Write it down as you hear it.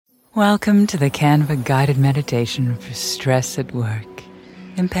Welcome to the Canva guided meditation for stress at work.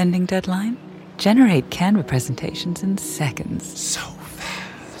 Impending deadline? Generate Canva presentations in seconds. So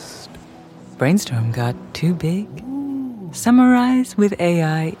fast. Brainstorm got too big? Summarize with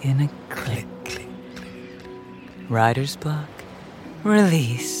AI in a click. Writer's block?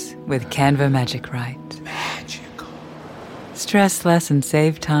 Release with Canva Magic Write. Magical. Stress less and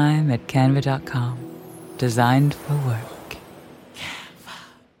save time at canva.com. Designed for work.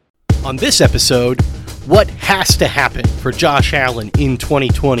 On this episode, what has to happen for Josh Allen in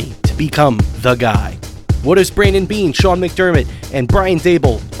 2020 to become the guy? What does Brandon Beane, Sean McDermott, and Brian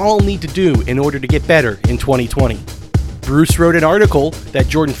Dable all need to do in order to get better in 2020? Bruce wrote an article that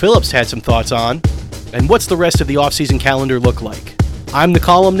Jordan Phillips had some thoughts on. And what's the rest of the offseason calendar look like? I'm the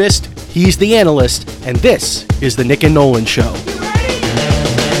columnist, he's the analyst, and this is the Nick and Nolan Show.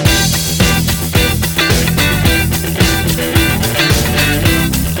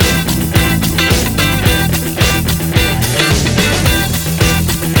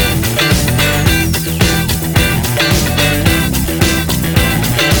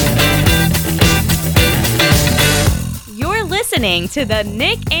 Listening to the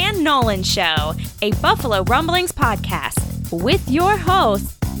Nick and Nolan Show, a Buffalo Rumblings podcast with your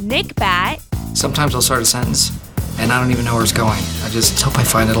hosts, Nick Bat. Sometimes I'll start a sentence and I don't even know where it's going. I just hope I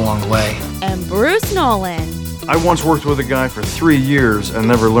find it along the way. And Bruce Nolan. I once worked with a guy for 3 years and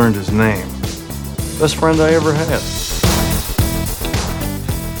never learned his name. Best friend I ever had.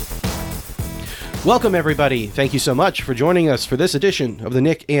 Welcome, everybody. Thank you so much for joining us for this edition of the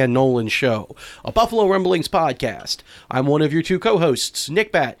Nick and Nolan Show, a Buffalo Rumblings podcast. I'm one of your two co-hosts,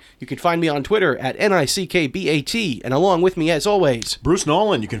 Nick Bat. You can find me on Twitter at NICKBAT, and along with me, as always, Bruce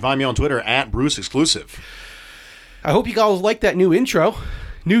Nolan. You can find me on Twitter at Bruce Exclusive. I hope you guys like that new intro.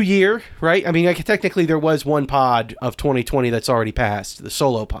 New year, right? I mean, technically there was one pod of 2020 that's already passed, the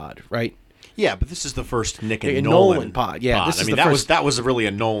solo pod, right? Yeah, but this is the first Nick and Nolan pod. Yeah, pod. This is that first... was really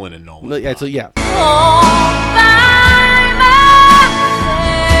a Nolan and Nolan. Yeah, so, yeah.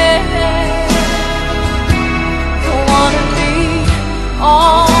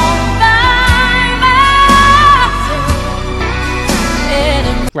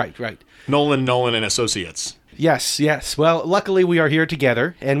 Right. Nolan and Associates. Yes. Well, luckily we are here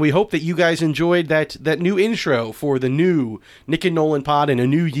together, and we hope that you guys enjoyed that new intro for the new Nick and Nolan pod in a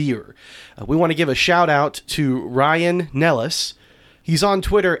new year. We want to give a shout out to Ryan Nellis. He's on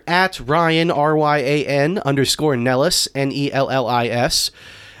Twitter at Ryan, RYAN_Nellis, NELLIS.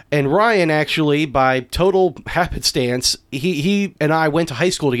 And Ryan, actually, by total happenstance, he and I went to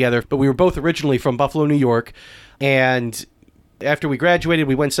high school together, but we were both originally from Buffalo, New York, and after we graduated,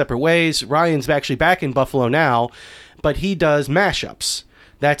 we went separate ways. Ryan's actually back in Buffalo now, but he does mashups.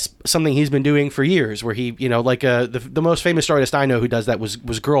 That's something he's been doing for years, where he, the most famous artist I know who does that was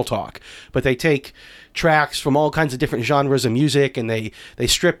Girl Talk. But they take tracks from all kinds of different genres of music, and they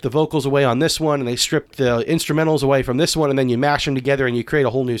strip the vocals away on this one, and they strip the instrumentals away from this one, and then you mash them together and you create a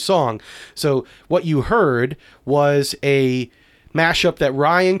whole new song. So what you heard was a mashup that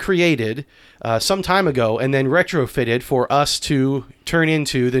Ryan created some time ago and then retrofitted for us to turn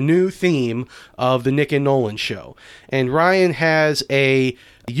into the new theme of the Nick and Nolan Show. And Ryan has a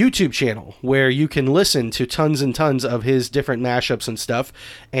YouTube channel where you can listen to tons and tons of his different mashups and stuff,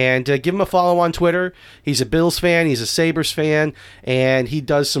 and give him a follow on Twitter. He's a Bills fan, he's a Sabres fan, and he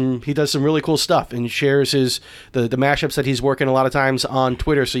does some really cool stuff and shares the mashups that he's working a lot of times on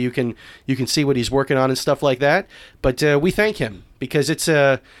Twitter, so you can see what he's working on and stuff like that. But we thank him because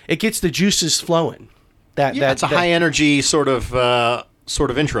it gets the juices flowing. It's a high energy sort of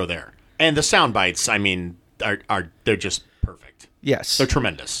intro there, and the sound bites. I mean, they're just perfect. Yes, they're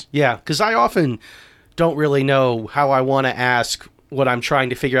tremendous. Yeah, because I often don't really know how I want to ask what I'm trying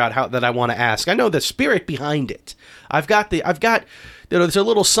to figure out how that I want to ask. I know the spirit behind it. I've got there's a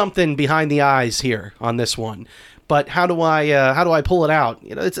little something behind the eyes here on this one, but how do I pull it out?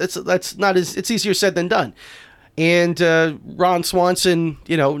 It's easier said than done. And Ron Swanson,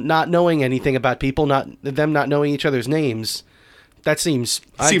 not knowing anything about people, not knowing each other's names, that seems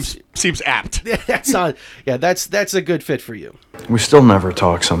apt. That's a good fit for you. We still never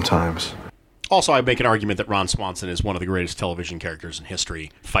talk sometimes. Also, I make an argument that Ron Swanson is one of the greatest television characters in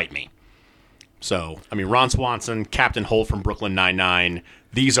history. Fight me. So, I mean, Ron Swanson, Captain Holt from Brooklyn Nine-Nine,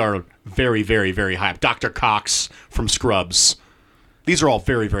 these are very, very, very high. Dr. Cox from Scrubs. These are all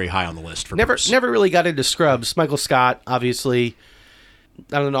very, very high on the list for Bruce. Never really got into Scrubs. Michael Scott, obviously,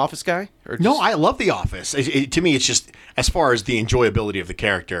 not an Office guy? No, I love The Office. To me, it's just, as far as the enjoyability of the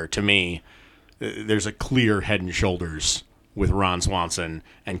character, to me, there's a clear head and shoulders with Ron Swanson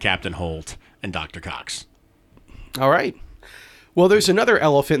and Captain Holt and Dr. Cox. All right. Well, there's another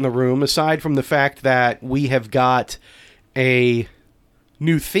elephant in the room, aside from the fact that we have got a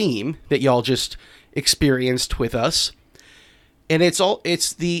new theme that y'all just experienced with us. And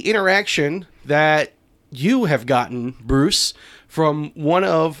it's the interaction that you have gotten, Bruce, from one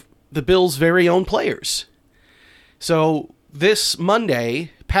of the Bills' very own players. So this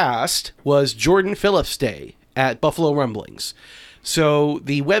Monday past was Jordan Phillips Day at Buffalo Rumblings. So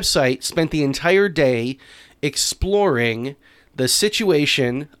the website spent the entire day exploring the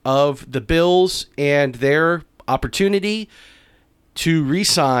situation of the Bills and their opportunity to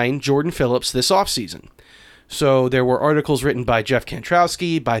re-sign Jordan Phillips this offseason. So there were articles written by Jeff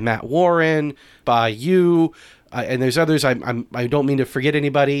Kantrowski, by Matt Warren, by you, and there's others. I don't mean to forget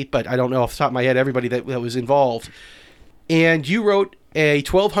anybody, but I don't know off the top of my head everybody that was involved. And you wrote a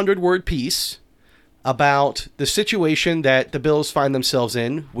 1,200-word piece about the situation that the Bills find themselves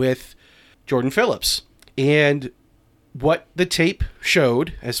in with Jordan Phillips. And what the tape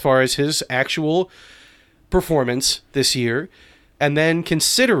showed as far as his actual performance this year, and then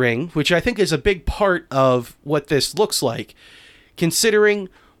considering, which I think is a big part of what this looks like, considering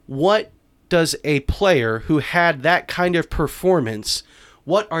what does a player who had that kind of performance,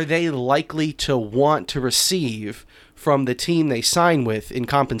 what are they likely to want to receive from the team they sign with in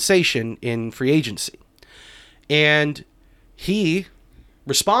compensation in free agency? And he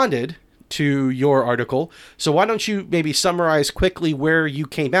responded to your article. So why don't you maybe summarize quickly where you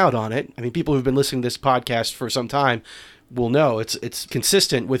came out on it? I mean, people who've been listening to this podcast for some time will know it's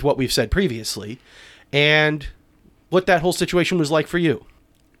consistent with what we've said previously, and what that whole situation was like for you.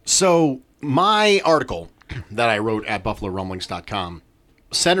 So my article that I wrote at BuffaloRumblings.com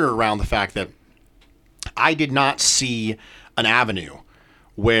centered around the fact that I did not see an avenue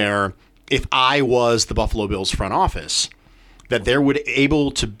where, if I was the Buffalo Bills front office, that there would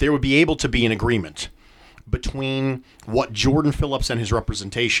be able to be an agreement between what Jordan Phillips and his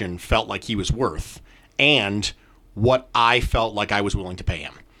representation felt like he was worth and what I felt like I was willing to pay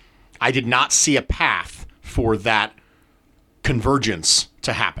him. I did not see a path for that convergence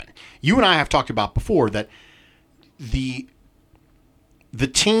to happen. You and I have talked about before that the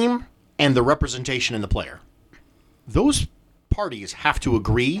team and the representation in the player, those parties have to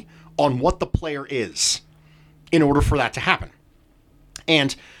agree on what the player is in order for that to happen.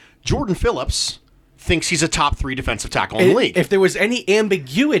 And Jordan Phillips thinks he's a top 3 defensive tackle in the league. If there was any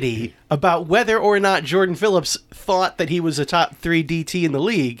ambiguity about whether or not Jordan Phillips thought that he was a top 3 DT in the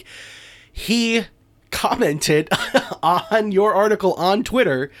league, he commented on your article on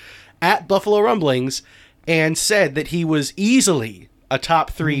Twitter at Buffalo Rumblings and said that he was easily a top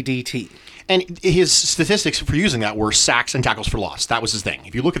 3 DT. And his statistics for using that were sacks and tackles for loss. That was his thing.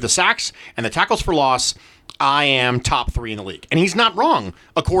 If you look at the sacks and the tackles for loss, I am top 3 in the league. And he's not wrong,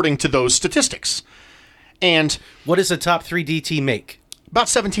 according to those statistics. And what does a top 3 DT make? About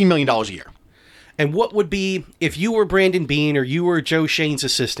 $17 million a year. And what would be, if you were Brandon Beane or you were Joe Shane's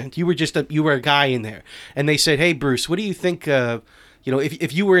assistant, you were a guy in there, and they said, hey, Bruce, what do you think,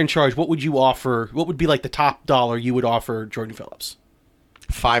 if you were in charge, what would you offer, what would be like the top dollar you would offer Jordan Phillips?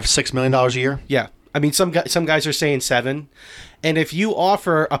 $5-6 million a year? Yeah. I mean, some guys are saying 7. And if you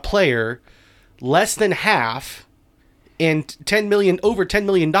offer a player less than half and over $10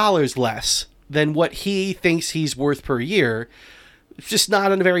 million less than what he thinks he's worth per year, it's just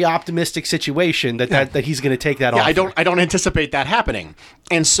not in a very optimistic situation that he's going to take that offer. I don't anticipate that happening.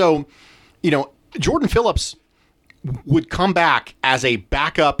 And so, Jordan Phillips would come back as a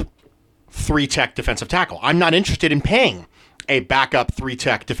backup 3-tech defensive tackle. I'm not interested in paying a backup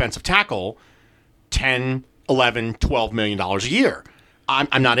 3-tech defensive tackle $10, $11, $12 million a year.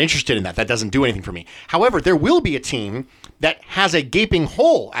 I'm not interested in that. That doesn't do anything for me. However, there will be a team that has a gaping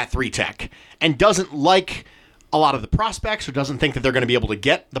hole at 3-tech and doesn't like a lot of the prospects or doesn't think that they're going to be able to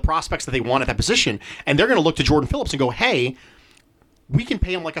get the prospects that they want at that position. And they're going to look to Jordan Phillips and go, hey, we can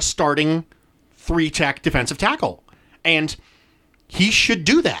pay him like a starting 3-tech defensive tackle. And he should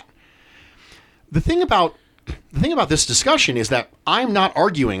do that. The thing about this discussion is that I'm not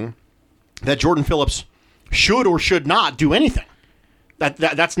arguing that Jordan Phillips should or should not do anything.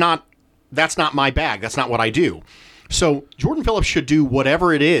 That's not my bag. That's not what I do. So Jordan Phillips should do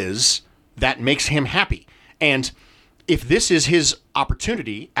whatever it is that makes him happy. And if this is his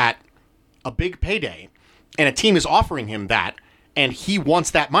opportunity at a big payday and a team is offering him that and he wants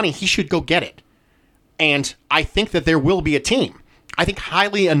that money, he should go get it. And I think that there will be a team. I think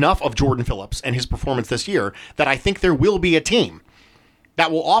highly enough of Jordan Phillips and his performance this year that I think there will be a team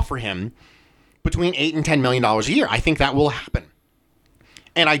that will offer him between $8 and $10 million a year. I think that will happen.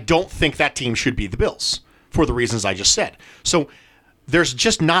 And I don't think that team should be the Bills for the reasons I just said. So there's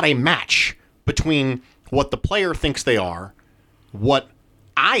just not a match between what the player thinks they are what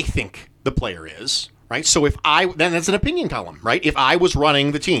I think the player is, right? So then that's an opinion column, right? If I was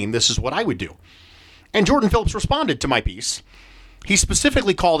running the team, this is what I would do. And Jordan Phillips responded to my piece. He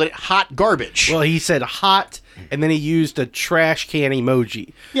specifically called it hot garbage. Well, he said hot, and then he used a trash can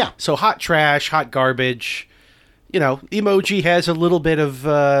emoji. Yeah. So hot trash, hot garbage. Emoji has a little bit of,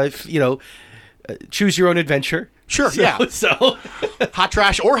 choose your own adventure. Sure, yeah. So hot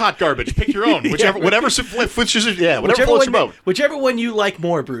trash or hot garbage, pick your own. Whatever floats your boat. Whichever one you like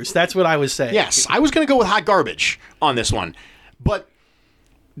more, Bruce. That's what I was saying. Yes, I was going to go with hot garbage on this one, but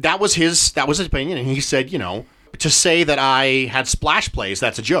that was his opinion, and he said, to say that I had splash plays,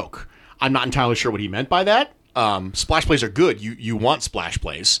 that's a joke. I'm not entirely sure what he meant by that. Splash plays are good. You want splash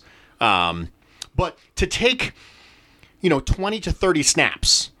plays, but to take 20 to 30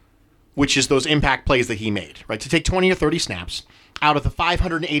 snaps, which is those impact plays that he made, right? To take 20 to 30 snaps out of the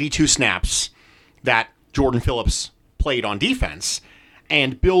 582 snaps that Jordan Phillips played on defense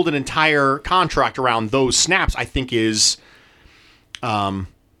and build an entire contract around those snaps, I think is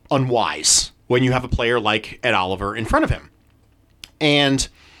unwise when you have a player like Ed Oliver in front of him. And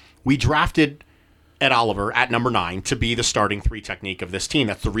we drafted Ed Oliver at number 9 to be the starting 3 technique of this team.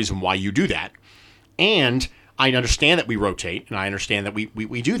 That's the reason why you do that. And I understand that we rotate, and I understand that we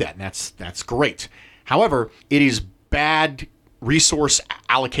do that, and that's great. However, it is bad resource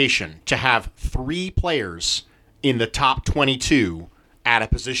allocation to have 3 players in the top 22 at a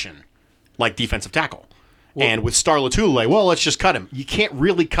position like defensive tackle. And with Star Lotulelei, well, let's just cut him. You can't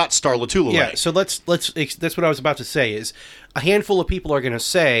really cut Star Lotulelei. Yeah, so let's that's what I was about to say is a handful of people are going to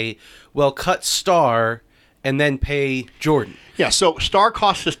say, well, cut Star and then pay Jordan. Yeah, so Star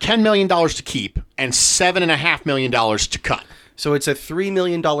costs us $10 million to keep and $7.5 million to cut. So it's a $3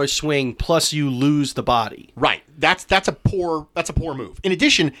 million swing plus you lose the body. Right. That's a poor move. In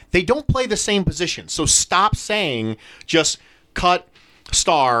addition, they don't play the same position. So stop saying just cut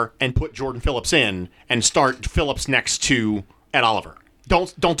Star and put Jordan Phillips in and start Phillips next to Ed Oliver.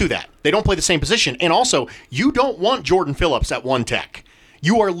 Don't do that. They don't play the same position. And also, you don't want Jordan Phillips at 1 tech.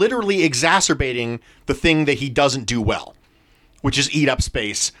 You are literally exacerbating the thing that he doesn't do well, which is eat up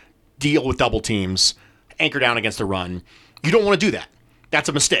space, deal with double teams, anchor down against the run. You don't want to do that. That's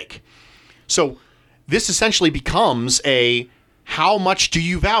a mistake. So this essentially becomes how much do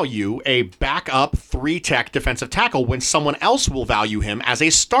you value a backup 3-tech defensive tackle when someone else will value him as a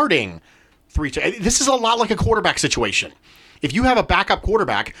starting 3-tech? This is a lot like a quarterback situation. If you have a backup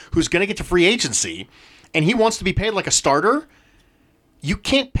quarterback who's going to get to free agency and he wants to be paid like a starter, you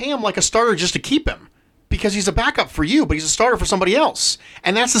can't pay him like a starter just to keep him because he's a backup for you, but he's a starter for somebody else.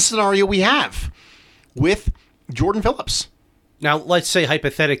 And that's the scenario we have with Jordan Phillips. Now, let's say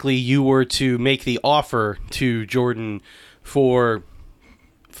hypothetically you were to make the offer to Jordan for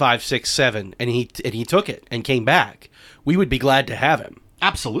 5, 6, 7, and he took it and came back. We would be glad to have him.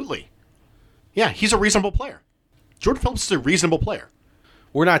 Absolutely. Yeah, he's a reasonable player. Jordan Phillips is a reasonable player.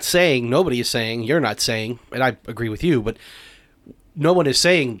 We're not saying, nobody is saying, you're not saying, and I agree with you, but no one is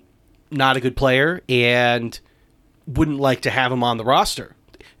saying not a good player and wouldn't like to have him on the roster.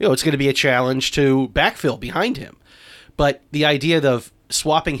 It's going to be a challenge to backfill behind him. But the idea of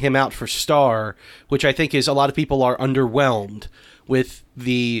swapping him out for Star, which I think is a lot of people are underwhelmed with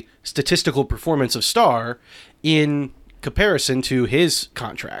the statistical performance of Star in comparison to his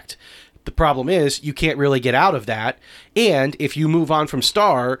contract. The problem is you can't really get out of that. And if you move on from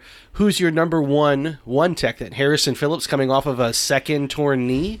Star, who's your number 1 tech then? Harrison Phillips coming off of a second torn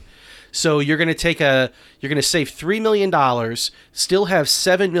knee? So you're going to save $3 million, still have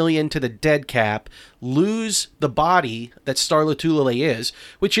 $7 million to the dead cap, lose the body that Star Lotulelei is,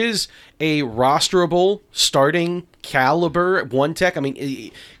 which is a rosterable starting caliber 1 tech. I mean,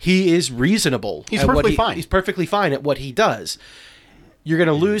 he is reasonable. He's perfectly fine. He's perfectly fine at what he does. You're going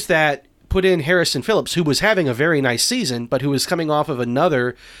to lose that, put in Harrison Phillips, who was having a very nice season, but who was coming off of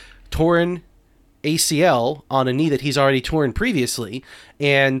another torn ACL on a knee that he's already torn previously,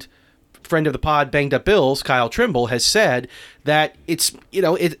 and friend of the pod, Banged Up Bills, Kyle Trimble, has said that it's,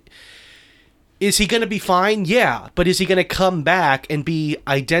 is he going to be fine? Yeah. But is he going to come back and be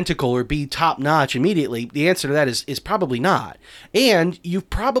identical or be top-notch immediately? The answer to that is probably not. And you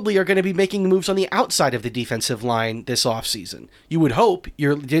probably are going to be making moves on the outside of the defensive line this offseason. You would hope.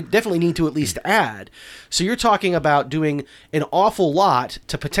 You definitely need to at least add. So you're talking about doing an awful lot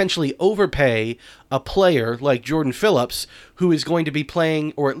to potentially overpay a player like Jordan Phillips, who is going to be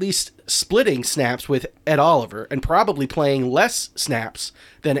playing, or at least splitting snaps with Ed Oliver, and probably playing less snaps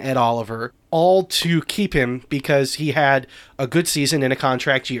than Ed Oliver, all to keep him because he had a good season in a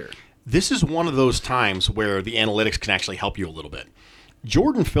contract year. This is one of those times where the analytics can actually help you a little bit.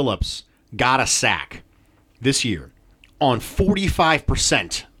 Jordan Phillips got a sack this year on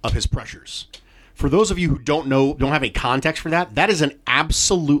 45% of his pressures. For those of you who don't have any context for that, that is an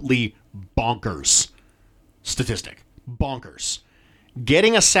absolutely bonkers statistic. Bonkers.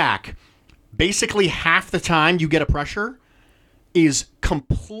 Getting a sack basically half the time you get a pressure is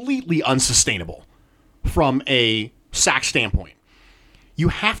completely unsustainable from a sack standpoint. You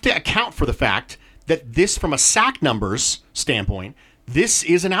have to account for the fact that this, from a sack numbers standpoint, this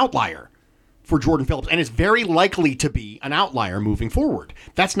is an outlier for Jordan Phillips, and it's very likely to be an outlier moving forward.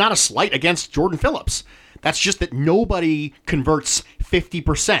 That's not a slight against Jordan Phillips. That's just that nobody converts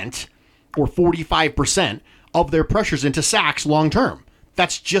 50% or 45% of their pressures into sacks long term.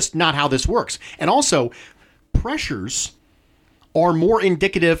 That's just not how this works. And also, pressures are more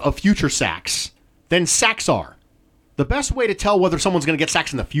indicative of future sacks than sacks are. The best way to tell whether someone's going to get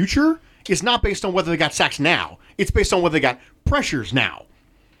sacks in the future is not based on whether they got sacks now. It's based on whether they got pressures now.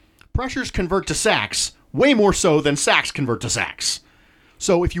 Pressures convert to sacks way more so than sacks convert to sacks.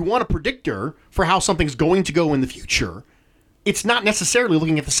 So if you want a predictor for how something's going to go in the future, it's not necessarily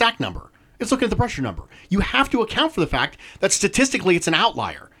looking at the sack number. It's looking at the pressure number. You have to account for the fact that statistically it's an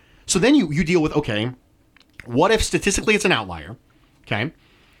outlier. So then you deal with, okay, what if statistically it's an outlier? Okay.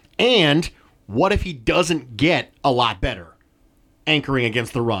 And what if he doesn't get a lot better anchoring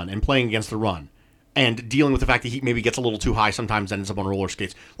against the run and playing against the run? And dealing with the fact that he maybe gets a little too high sometimes and ends up on roller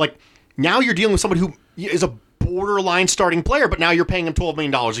skates. Like, now you're dealing with somebody who is a borderline starting player, but now you're paying him $12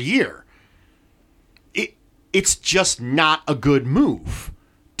 million a year. It's just not a good move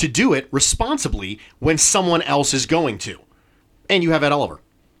to do it responsibly when someone else is going to. And you have Ed Oliver.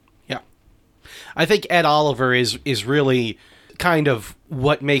 Yeah. I think Ed Oliver is really kind of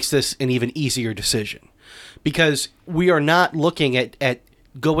what makes this an even easier decision. Because we are not looking at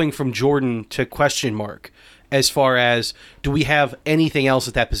going from Jordan to question mark as far as, do we have anything else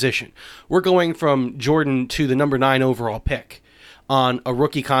at that position? We're going from Jordan to the number 9 overall pick on a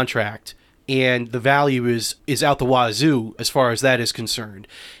rookie contract, and the value is out the wazoo as far as that is concerned.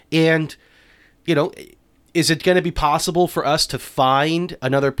 And, you know, is it going to be possible for us to find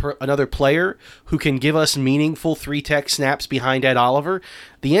another player who can give us meaningful 3-tech snaps behind Ed Oliver?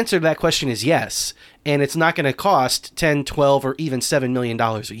 The answer to that question is yes, and it's not going to cost $10, $12, or even $7 million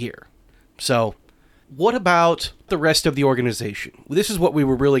a year. So what about the rest of the organization? This is what we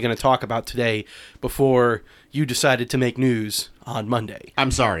were really going to talk about today before you decided to make news on Monday.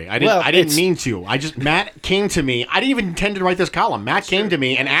 I'm sorry. I didn't mean to. Matt came to me. I didn't even intend to write this column. Matt came to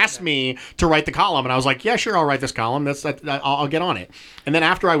me and asked me to write the column, and I was like, yeah, sure, I'll write this column. I'll get on it. And then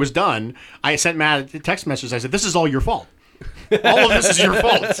after I was done, I sent Matt a text message. I said, this is all your fault. All of this is your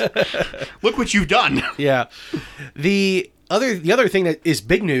fault. Look what you've done. Yeah. The other thing that is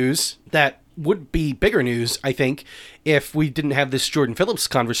big news, that would be bigger news, I think, if we didn't have this Jordan Phillips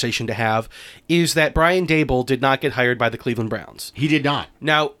conversation to have, is that Brian Daboll did not get hired by the Cleveland Browns. He did not.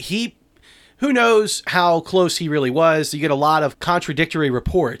 Now, who knows how close he really was? You get a lot of contradictory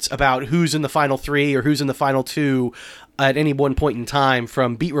reports about who's in the final 3 or who's in the final 2 at any one point in time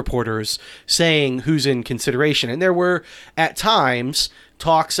from beat reporters saying who's in consideration. And there were, at times,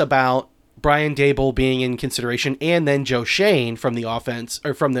 talks about Brian Daboll being in consideration, and then Joe Schoen from the offense,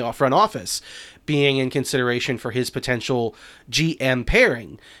 or from the front office, being in consideration for his potential GM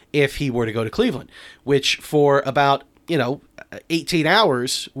pairing if he were to go to Cleveland, which for about 18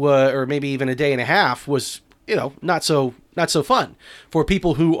 hours or maybe even a day and a half was not so fun for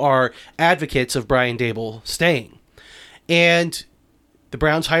people who are advocates of Brian Daboll staying. And the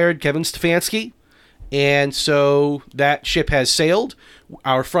Browns hired Kevin Stefanski, and so that ship has sailed.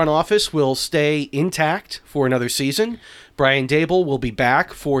 Our front office will stay intact for another season. Brian Daboll will be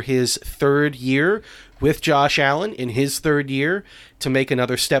back for his 3rd year with Josh Allen in his 3rd year to make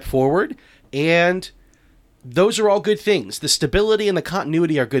another step forward. And those are all good things. The stability and the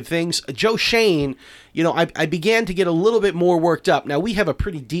continuity are good things. Joe Schoen, I began to get a little bit more worked up. Now, we have a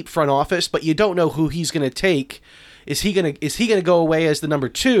pretty deep front office, but you don't know who he's going to take. Is he gonna go away as the number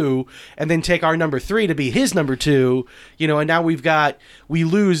 2 and then take our number 3 to be his number 2? And now we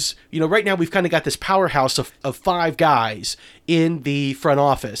lose. Right now we've kind of got this powerhouse of 5 guys in the front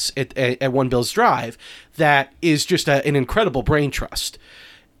office at One Bills Drive that is just an incredible brain trust.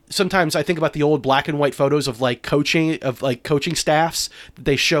 Sometimes I think about the old black and white photos of coaching staffs that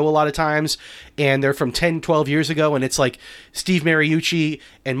they show a lot of times, and they're from 10, 12 years ago, and it's like Steve Mariucci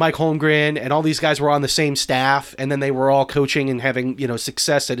and Mike Holmgren and all these guys were on the same staff, and then they were all coaching and having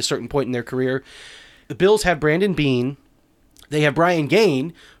success at a certain point in their career. The Bills have Brandon Beane They have Brian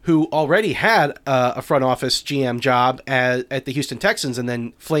Gaine, who already had a front office GM job at the Houston Texans and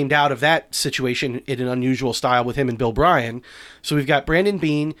then flamed out of that situation in an unusual style with him and Bill Bryan. So we've got Brandon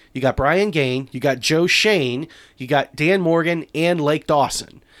Beane, you got Brian Gaine, you got Joe Shane, you got Dan Morgan, and Lake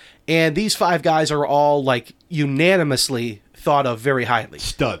Dawson. And these 5 guys are all like unanimously thought of very highly.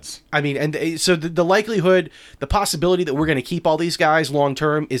 Studs. I mean, and so the likelihood, the possibility that we're going to keep all these guys long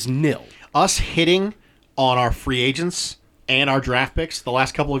term is nil. Us hitting on our free agents and our draft picks the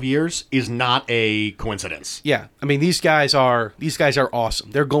last couple of years is not a coincidence. Yeah, I mean these guys are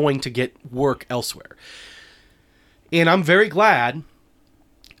awesome. They're going to get work elsewhere, and I'm very glad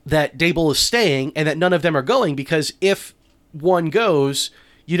that Dable is staying and that none of them are going, because if one goes,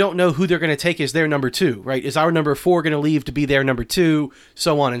 you don't know who they're going to take as their number 2, right? Is our number 4 going to leave to be their number 2,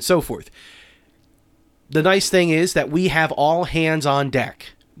 so on and so forth. The nice thing is that we have all hands on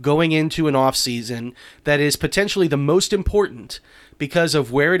deck going into an offseason that is potentially the most important because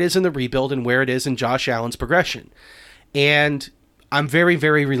of where it is in the rebuild and where it is in Josh Allen's progression. And I'm very,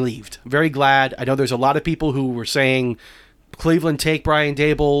 very relieved, very glad. I know there's a lot of people who were saying, Cleveland, take Brian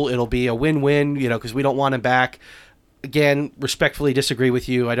Dable, it'll be a win-win, because we don't want him back. Again, respectfully disagree with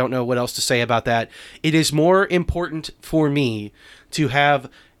you. I don't know what else to say about that. It is more important for me to have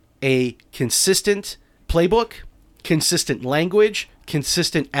a consistent playbook, consistent language,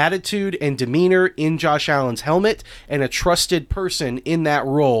 consistent attitude and demeanor in Josh Allen's helmet, and a trusted person in that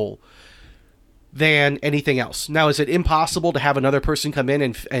role than anything else. Now, is it impossible to have another person come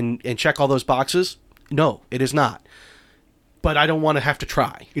in and check all those boxes? No, it is not. But I don't want to have to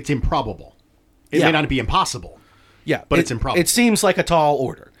try. It's improbable. It may not be impossible. Yeah, but it's improbable. It seems like a tall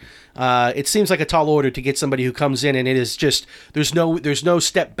order. It seems like a tall order to get somebody who comes in and it is just there's no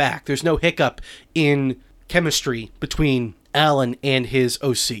step back. There's no hiccup in chemistry between Allen and his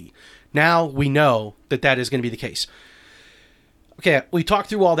OC. Now we know that is going to be the case. Okay, we talk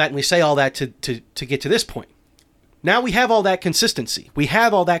through all that and we say all that to get to this point. Now we have all that consistency. We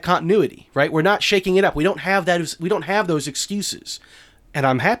have all that continuity, right? We're not shaking it up. We don't have that. We don't have those excuses, and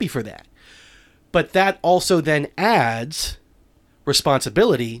I'm happy for that. But that also then adds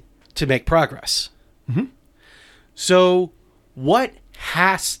responsibility to make progress. Mm-hmm. So what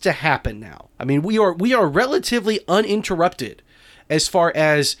has to happen now? I mean, we are relatively uninterrupted as far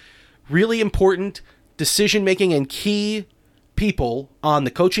as really important decision-making and key people on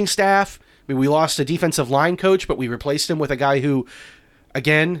the coaching staff. I mean, we lost a defensive line coach, but we replaced him with a guy who,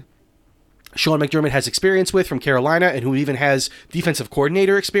 again, Sean McDermott has experience with from Carolina and who even has defensive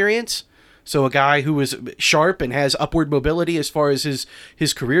coordinator experience. So a guy who is sharp and has upward mobility as far as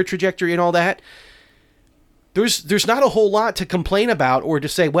his career trajectory and all that. There's not a whole lot to complain about or to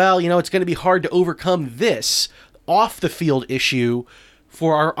say, well, it's going to be hard to overcome this off-the-field issue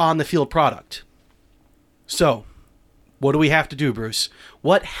for our on-the-field product. So, what do we have to do, Bruce?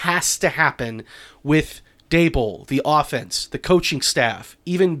 What has to happen with Dable, the offense, the coaching staff,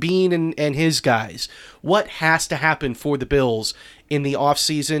 even Beane and his guys? What has to happen for the Bills in the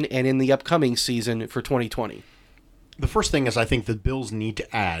offseason and in the upcoming season for 2020? The first thing is I think the Bills need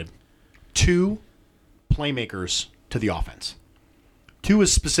to add 2 playmakers to the offense. 2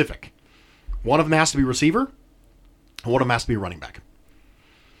 is specific. One of them has to be receiver, and one of them has to be running back.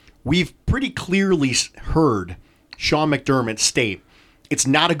 We've pretty clearly heard Sean McDermott state it's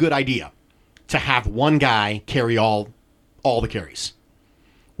not a good idea to have one guy carry all the carries.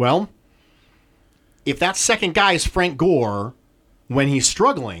 Well, if that second guy is Frank Gore when he's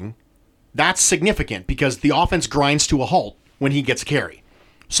struggling, that's significant because the offense grinds to a halt when he gets a carry.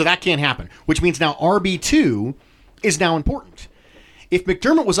 So that can't happen, which means now RB2 is now important. If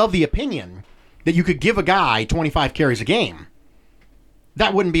McDermott was of the opinion that you could give a guy 25 carries a game,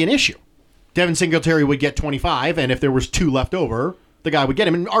 that wouldn't be an issue. Devin Singletary would get 25, and if there was 2 left over, the guy would get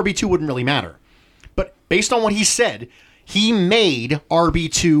him, and RB2 wouldn't really matter. But based on what he said, he made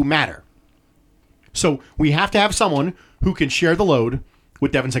RB2 matter. So we have to have someone who can share the load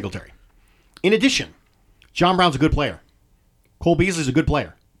with Devin Singletary. In addition, John Brown's a good player. Cole Beasley's a good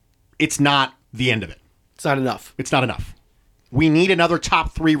player. It's not the end of it. It's not enough. It's not enough. We need another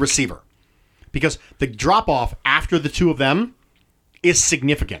top 3 receiver because the drop-off after the 2 of them is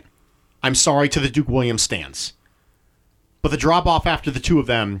significant. I'm sorry to the Duke Williams stans. But the drop-off after the 2 of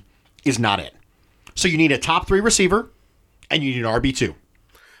them is not it. So you need a top 3 receiver, and you need an RB2.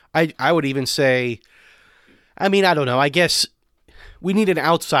 I would even say, I don't know, I guess we need an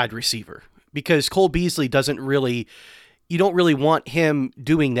outside receiver because Cole Beasley you don't really want him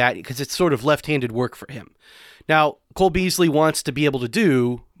doing that because it's sort of left-handed work for him. Now, Cole Beasley wants to be able to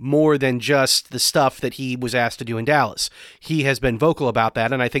do more than just the stuff that he was asked to do in Dallas. He has been vocal about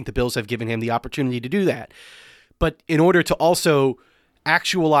that, and I think the Bills have given him the opportunity to do that. But in order to also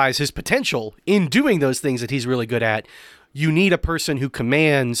actualize his potential in doing those things that he's really good at, you need a person who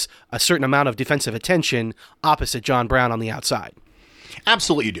commands a certain amount of defensive attention opposite John Brown on the outside.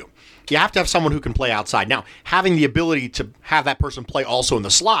 Absolutely you do. You have to have someone who can play outside. Now, having the ability to have that person play also in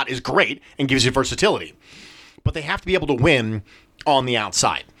the slot is great and gives you versatility. But they have to be able to win on the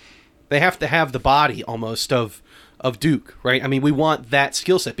outside. They have to have the body almost of Duke, right? I mean, we want that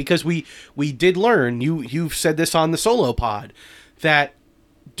skill set because we did learn, you've said this on the solo pod, that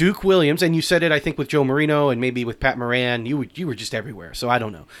Duke Williams, and you said it, I think, with Joe Marino and maybe with Pat Moran, you were just everywhere, so I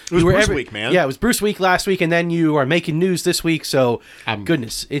don't know. It was Bruce Week, man. Yeah, it was Bruce Week last week, and then you are making news this week, so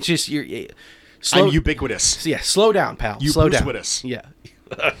goodness. It's just, I'm ubiquitous. Yeah, slow down, pal. Slow down. Yeah.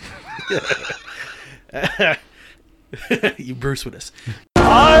 You Bruce with us.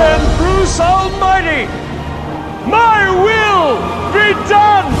 I am Bruce Almighty. My will be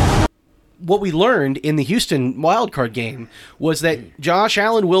done. What we learned in the Houston wildcard game was that Josh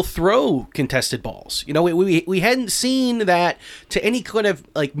Allen will throw contested balls. You know, we hadn't seen that to any kind of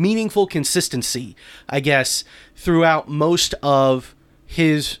like meaningful consistency, I guess, throughout most of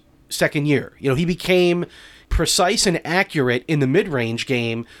his second year. You know, he became precise and accurate in the mid-range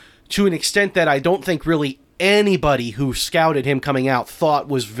game to an extent that I don't think really anybody who scouted him coming out thought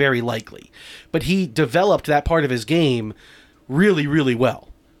was very likely. But he developed that part of his game really, really well.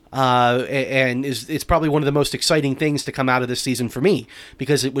 And it's probably one of the most exciting things to come out of this season for me,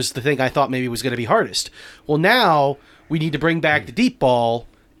 because it was the thing I thought maybe was going to be hardest. Well, now we need to bring back the deep ball,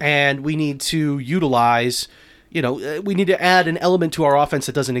 and we need to utilize, we need to add an element to our offense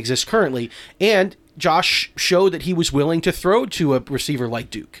that doesn't exist currently. And Josh showed that he was willing to throw to a receiver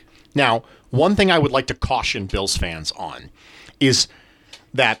like Duke. Now, one thing I would like to caution Bills fans on is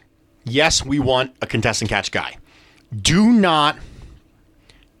that, yes, we want a contest and catch guy. Do not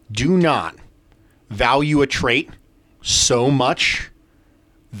value a trait so much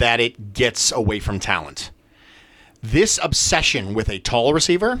that it gets away from talent. This obsession with a tall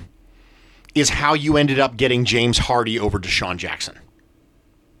receiver is how you ended up getting James Hardy over Deshaun Jackson.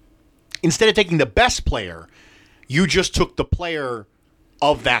 Instead of taking the best player, you just took the player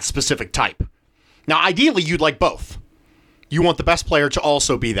of that specific type. Now, ideally, you'd like both. You want the best player to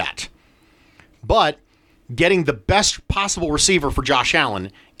also be that. But getting the best possible receiver for Josh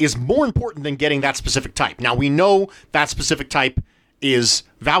Allen is more important than getting that specific type. Now, we know that specific type is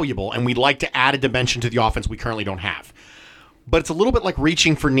valuable, and we'd like to add a dimension to the offense we currently don't have. But it's a little bit like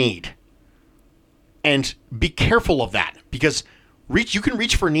reaching for need. And be careful of that, because you can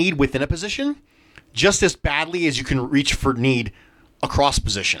reach for need within a position just as badly as you can reach for need across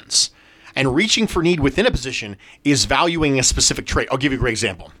positions. And reaching for need within a position is valuing a specific trait. I'll give you a great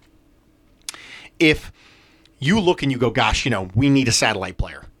example. If you look and you go, gosh, we need a satellite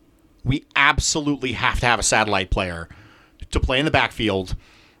player. We absolutely have to have a satellite player to play in the backfield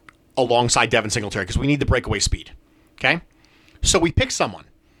alongside Devin Singletary because we need the breakaway speed. Okay? So we pick someone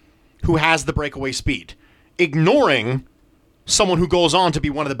who has the breakaway speed, ignoring someone who goes on to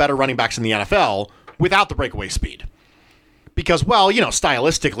be one of the better running backs in the NFL without the breakaway speed. Because,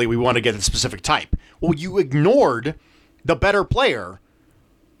 stylistically, we want to get a specific type. Well, you ignored the better player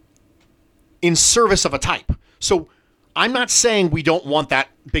in service of a type. So I'm not saying we don't want that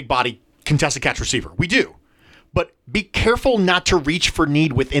big body contested catch receiver. We do. But be careful not to reach for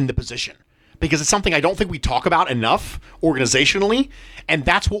need within the position, because it's something I don't think we talk about enough organizationally, and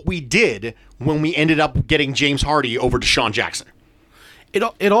that's what we did when we ended up getting James Hardy over Deshaun Jackson.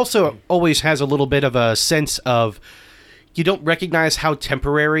 It also always has a little bit of a sense of you don't recognize how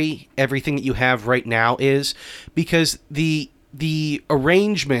temporary everything that you have right now is, because the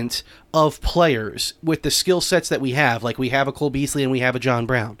arrangement of players with the skill sets that we have, like we have a Cole Beasley and we have a John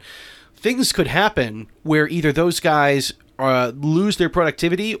Brown, things could happen where either those guys lose their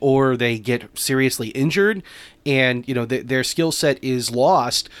productivity or they get seriously injured, and their skill set is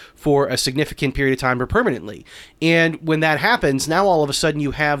lost for a significant period of time or permanently. And when that happens, now all of a sudden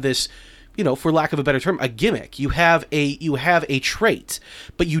you have this, for lack of a better term, a gimmick. You have a trait,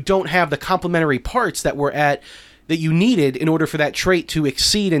 but you don't have the complementary parts that you needed in order for that trait to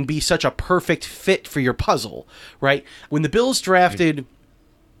exceed and be such a perfect fit for your puzzle, right? When the Bills drafted,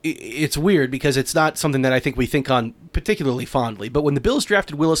 it's weird because it's not something that I think we think on particularly fondly, but when the Bills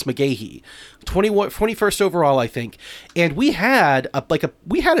drafted Willis McGahee, 21st overall, I think, and we had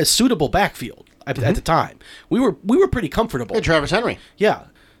a suitable backfield at the time. We were pretty comfortable. Yeah, Travis Henry. Yeah.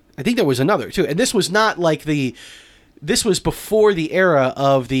 I think there was another too. And this was not like this was before the era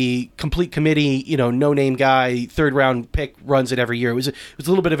of the complete committee, no-name guy, third-round pick runs it every year. It was a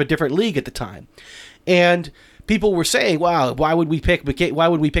little bit of a different league at the time. people were saying, "Wow, why would we pick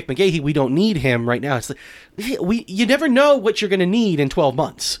McGahee? We don't need him right now." It's like, you never know what you're going to need in 12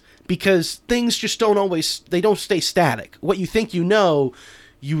 months because things just don't stay static. What you think you know,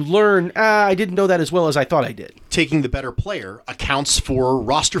 you learn. I didn't know that as well as I thought I did. Taking the better player accounts for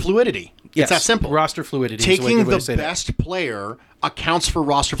roster fluidity. Yes, it's that simple. Roster fluidity. Taking the best player accounts for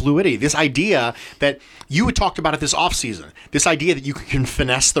roster fluidity. This idea that you had talked about it this offseason, this idea that you can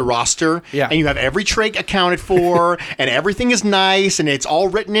finesse the roster and you have every trait accounted for and everything is nice and it's all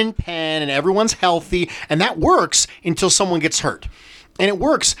written in pen and everyone's healthy, and that works until someone gets hurt. And it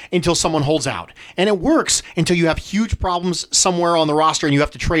works until someone holds out. And it works until you have huge problems somewhere on the roster and you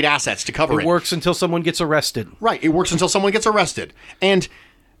have to trade assets to cover it. It works until someone gets arrested. Right. It works until someone gets arrested. And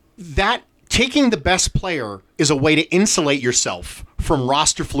that taking the best player is a way to insulate yourself from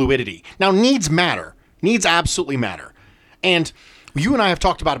roster fluidity. Now, needs matter. Needs absolutely matter. And you and I have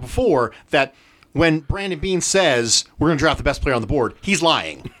talked about it before that when Brandon Beane says we're going to draft the best player on the board, he's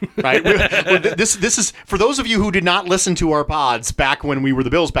lying, right? This is, for those of you who did not listen to our pods back when we were the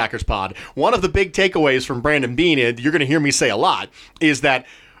Bills Packers pod, one of the big takeaways from Brandon Beane, and you're going to hear me say a lot, is that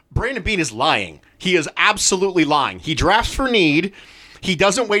Brandon Beane is lying. He is absolutely lying. He drafts for need. He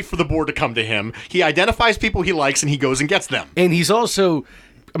doesn't wait for the board to come to him. He identifies people he likes and he goes and gets them. And he's also,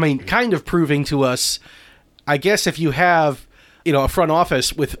 kind of proving to us, I guess if you have, a front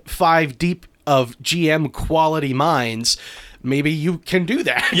office with 5 deep of GM quality minds, maybe you can do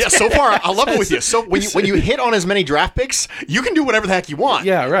that. Yeah, so far, I love it with you. So when you hit on as many draft picks, you can do whatever the heck you want.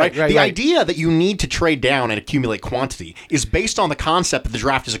 Yeah, right. The idea that you need to trade down and accumulate quantity is based on the concept that the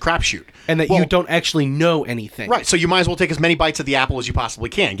draft is a crapshoot. And that you don't actually know anything. Right, so you might as well take as many bites at the apple as you possibly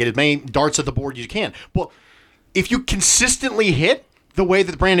can. Get as many darts at the board as you can. Well, if you consistently hit the way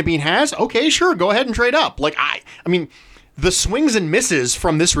that Brandon Beane has, okay, sure, go ahead and trade up. The swings and misses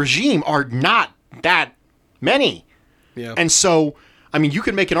from this regime are not that many. Yeah. And so, you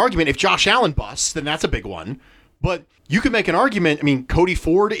could make an argument if Josh Allen busts, then that's a big one. But you could make an argument. Cody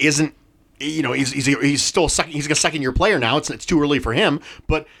Ford isn't, he's still he's a second-year player now. It's too early for him.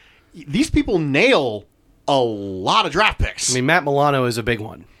 But these people nail a lot of draft picks. Matt Milano is a big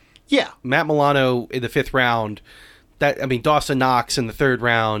one. Yeah. Matt Milano in the 5th round. Dawson Knox in the 3rd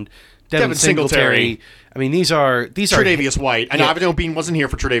round. Devin Singletary. These are Tre'Davious White. I know Beane wasn't here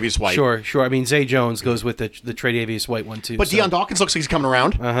for Tre'Davious White. Sure. Zay Jones goes with the Tre'Davious White one too. But Deion Dawkins looks like he's coming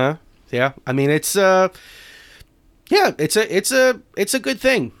around. Yeah. It's a good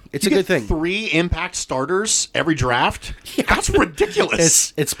thing. It's a good thing. 3 impact starters every draft. Yeah. That's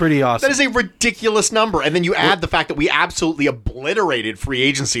ridiculous. It's pretty awesome. That is a ridiculous number. And then you add the fact that we absolutely obliterated free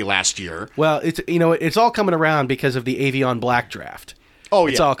agency last year. Well, it's all coming around because of the Avion Black draft. Oh,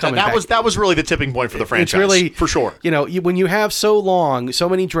 yeah. It's all coming back. That was really the tipping point for the franchise. It's really, for sure. When you have so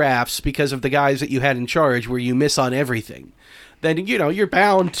many drafts because of the guys that you had in charge where you miss on everything, then, you're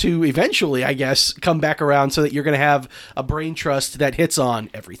bound to eventually, I guess, come back around so that you're going to have a brain trust that hits on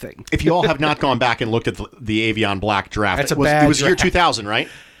everything. If you all have not gone back and looked at the Avion Black draft, it was year 2000, right?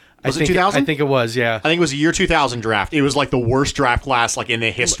 Was it 2000? I think it was, yeah. I think it was a year 2000 draft. It was like the worst draft class in the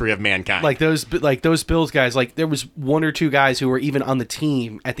history of mankind. Like those Bills guys, there was 1 or 2 guys who were even on the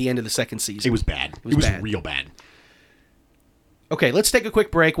team at the end of the second season. It was bad. It was real bad. Okay, let's take a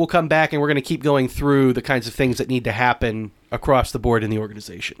quick break. We'll come back and we're going to keep going through the kinds of things that need to happen across the board in the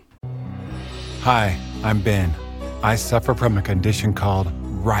organization. Hi, I'm Ben. I suffer from a condition called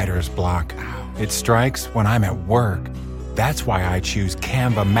writer's block. It strikes when I'm at work. That's why I choose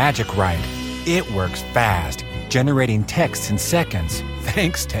Canva Magic Write. It works fast, generating text in seconds,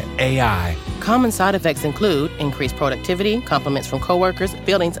 thanks to AI. Common side effects include increased productivity, compliments from coworkers,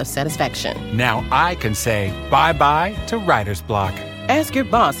 feelings of satisfaction. Now I can say bye-bye to writer's block. Ask your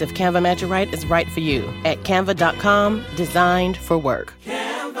boss if Canva Magic Write is right for you at canva.com, designed for work.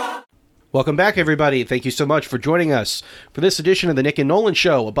 Canva. Welcome back, everybody. Thank you so much for joining us for this edition of the Nick and Nolan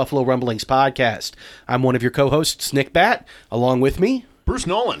Show, a Buffalo Rumblings podcast. I'm one of your co-hosts, Nick Batt, along with me, Bruce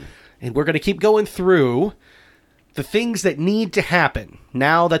Nolan. And we're going to keep going through the things that need to happen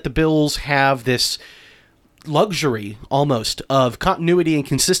now that the Bills have this luxury, almost, of continuity and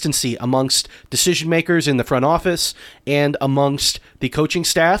consistency amongst decision makers in the front office and amongst the coaching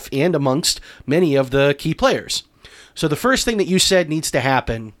staff and amongst many of the key players. So the first thing that you said needs to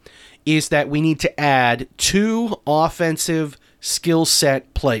happen is that we need to add 2 offensive skill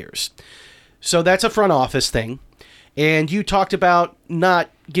set players. So that's a front office thing. And you talked about not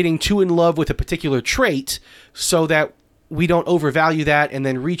getting too in love with a particular trait so that we don't overvalue that and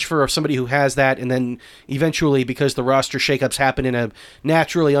then reach for somebody who has that, and then eventually, because the roster shakeups happen in a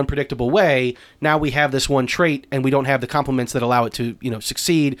naturally unpredictable way, now we have this one trait and we don't have the complements that allow it to,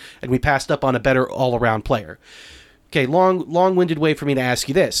 succeed, and we passed up on a better all-around player. Okay, long-winded way for me to ask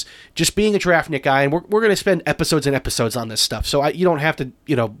you this. Just being a Draftnik guy, and we're going to spend episodes and episodes on this stuff, so you don't have to,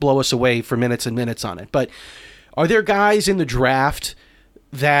 blow us away for minutes and minutes on it. But are there guys in the draft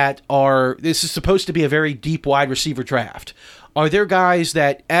that this is supposed to be a very deep wide receiver draft? Are there guys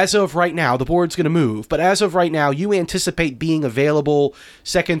that, as of right now, the board's going to move, but as of right now, you anticipate being available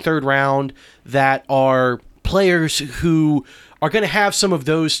second, third round, that are players who are going to have some of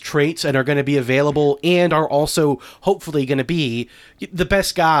those traits and are going to be available and are also hopefully going to be the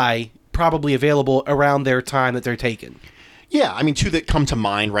best guy probably available around their time that they're taken? Yeah, I mean, two that come to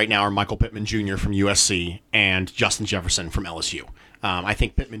mind right now are Michael Pittman Jr. from USC and Justin Jefferson from LSU. I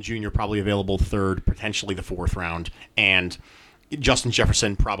think Pittman Jr. probably available third, potentially the fourth round, and Justin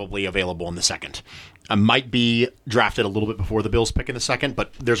Jefferson probably available in the second. Might be drafted a little bit before the Bills pick in the second,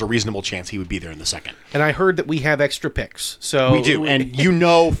 but there's a reasonable chance he would be there in the second. And I heard that we have extra picks. So we do, and you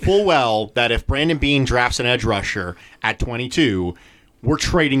know full well that if Brandon Beane drafts an edge rusher at 22, we're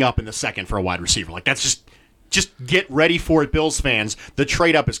trading up in the second for a wide receiver. Like, that's just get ready for it, Bills fans. The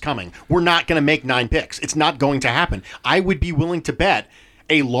trade up is coming. We're not going to make 9 picks. It's not going to happen. I would be willing to bet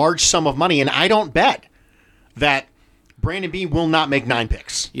a large sum of money, and I don't bet that Brandon Beane will not make 9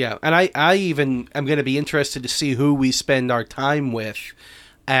 picks. Yeah, and I even am going to be interested to see who we spend our time with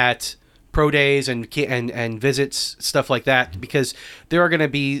at pro days and visits, stuff like that, because there are going to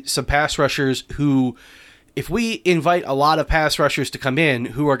be some pass rushers who, if we invite a lot of pass rushers to come in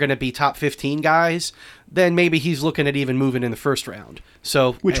who are going to be top 15 guys, then maybe he's looking at even moving in the first round.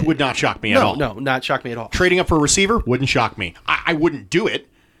 So, which would not shock me at all. No, not shock me at all. Trading up for a receiver wouldn't shock me. I wouldn't do it,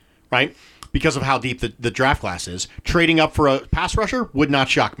 right? Because of how deep the draft class is. Trading up for a pass rusher would not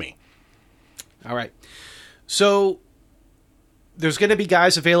shock me. All right. So there's going to be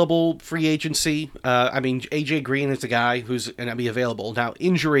guys available free agency. AJ Green is the guy who's going to be available. Now,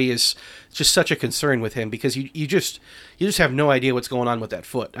 injury is just such a concern with him because you just have no idea what's going on with that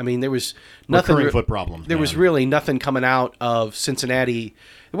foot. I mean, there was nothing. Recurring foot problems. There was really nothing coming out of Cincinnati.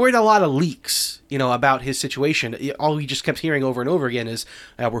 There weren't a lot of leaks, about his situation. All we just kept hearing over and over again is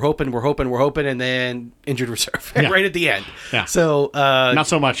we're hoping, and then injured reserve right at the end. Yeah. So not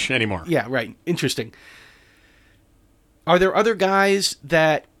so much anymore. Yeah, right. Interesting. Are there other guys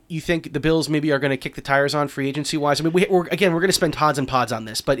that you think the Bills maybe are going to kick the tires on free agency wise? I mean, we're going to spend pods and pods on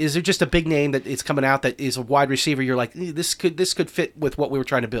this, but is there just a big name that is coming out that is a wide receiver? You're like, this could fit with what we were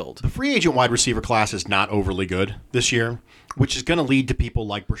trying to build. The free agent wide receiver class is not overly good this year, which is going to lead to people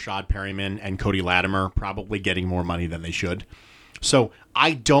like Brashad Perryman and Cody Latimer probably getting more money than they should. So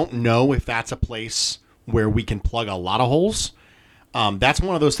I don't know if that's a place where we can plug a lot of holes. That's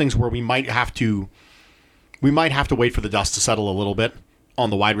one of those things where we might have to wait for the dust to settle a little bit on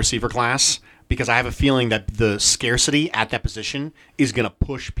the wide receiver class, because I have a feeling that the scarcity at that position is going to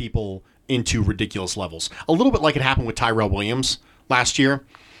push people into ridiculous levels. A little bit like it happened with Tyrell Williams last year.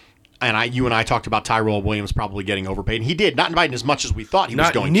 And you and I talked about Tyrell Williams probably getting overpaid. And he did, not inviting as much as we thought he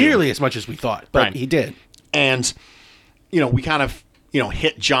was going to. Not nearly as much as we thought, but he did. And, we kind of,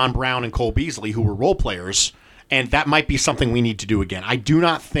 hit John Brown and Cole Beasley, who were role players, and that might be something we need to do again. I do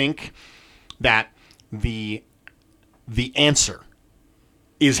not think that the answer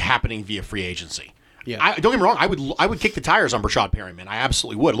is happening via free agency. Yeah. Don't get me wrong, I would kick the tires on Brashad Perryman. I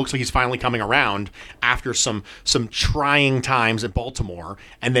absolutely would. It looks like he's finally coming around after some trying times at Baltimore,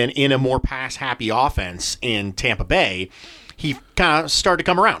 and then in a more pass-happy offense in Tampa Bay, he kind of started to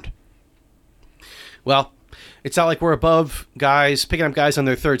come around. Well, it's not like we're above guys picking up guys on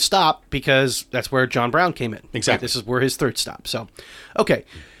their third stop, because that's where John Brown came in. Exactly. This is where his third stop. So, okay.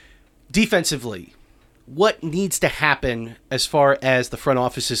 Defensively, what needs to happen as far as the front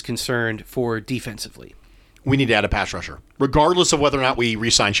office is concerned for defensively? We need to add a pass rusher. Regardless of whether or not we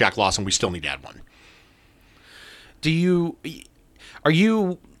re-sign Shaq Lawson, we still need to add one. Are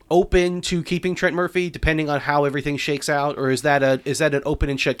you open to keeping Trent Murphy depending on how everything shakes out, or is that an open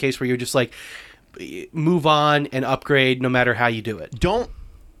and shut case where you're just like, move on and upgrade no matter how you do it? Don't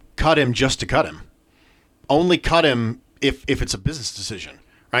cut him just to cut him. Only cut him if it's a business decision,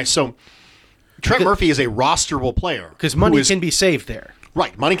 right? So Trent Murphy is a rosterable player. Because money can be saved there.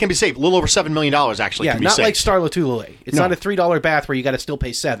 Right, money can be saved. A little over $7 million actually can be saved. Yeah, not like Star Lotulelei. It's not a $3 bath where you got to still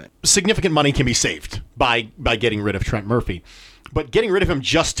pay $7. Significant money can be saved by getting rid of Trent Murphy. But getting rid of him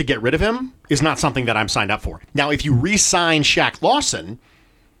just to get rid of him is not something that I'm signed up for. Now, if you re-sign Shaq Lawson,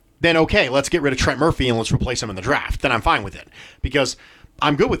 then okay, let's get rid of Trent Murphy and let's replace him in the draft. Then I'm fine with it, because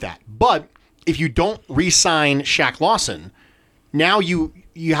I'm good with that. But if you don't re-sign Shaq Lawson, now you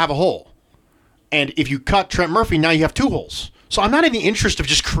have a hole. And if you cut Trent Murphy, now you have 2 holes. So I'm not in the interest of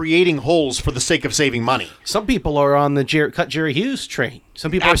just creating holes for the sake of saving money. Some people are on the cut Jerry Hughes train.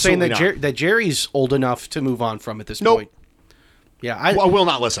 Some people Absolutely are saying that Jerry's old enough to move on from at this Nope. point. Yeah, I will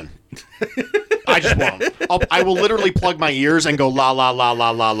not listen. I just won't. I will literally plug my ears and go la la la la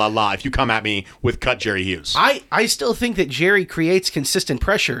la la la if you come at me with cut Jerry Hughes. I still think that Jerry creates consistent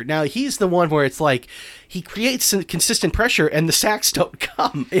pressure. Now, he's the one where it's like he creates some consistent pressure and the sacks don't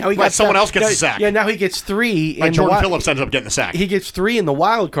come. You know, he got someone else gets the sack. Yeah, now he gets 3. Like Jordan Phillips ended up getting the sack. He gets 3 in the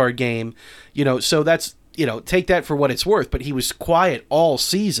wild card game. You know, so that's, you know, take that for what it's worth. But he was quiet all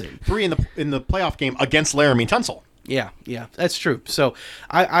season. 3 in the playoff game against Laramie Tunsil. Yeah, that's true. So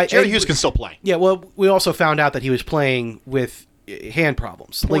Jerry Hughes can still play. Yeah, well, we also found out that he was playing with hand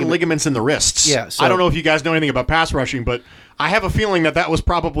problems, ligaments in the wrists. Yeah, so, I don't know if you guys know anything about pass rushing, but I have a feeling that was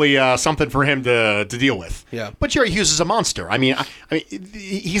probably something for him to deal with. Yeah, but Jerry Hughes is a monster. I mean,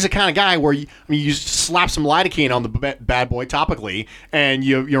 he's the kind of guy where you slap some lidocaine on the bad boy topically, and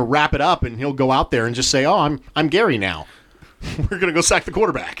you wrap it up, and he'll go out there and just say, "Oh, I'm Gary now." We're going to go sack the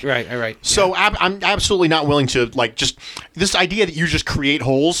quarterback. Right. So I'm absolutely not willing to, like, just this idea that you just create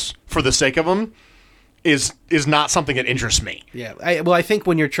holes for the sake of them is not something that interests me. Yeah. I think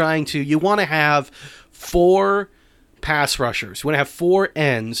when you're trying to, you want to have 4 pass rushers. You want to have 4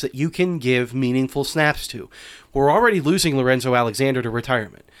 ends that you can give meaningful snaps to. We're already losing Lorenzo Alexander to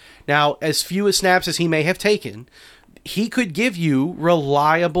retirement. Now, as few as snaps as he may have taken, he could give you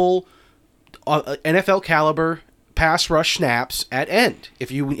reliable NFL caliber pass rush snaps at end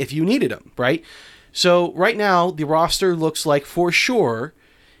if you needed them, right? So right now the roster looks like for sure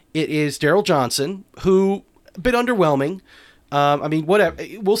it is Daryl Johnson, who a bit underwhelming. I mean, whatever.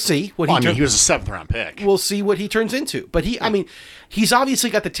 We'll see what he was a 7th round pick. We'll see what he turns into. But he's obviously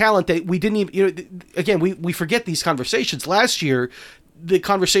got the talent that we didn't even. You know, again, we forget these conversations. Last year, the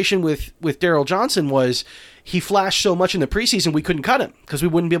conversation with Daryl Johnson was he flashed so much in the preseason we couldn't cut him because we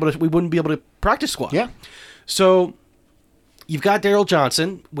wouldn't be able to practice squad. Yeah. So you've got Daryl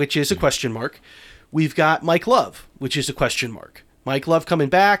Johnson, which is a question mark. We've got Mike Love, which is a question mark. Mike Love coming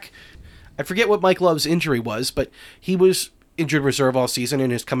back. I forget what Mike Love's injury was, but he was injured reserve all season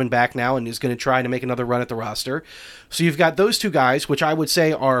and is coming back now and is going to try to make another run at the roster. So you've got those 2 guys, which I would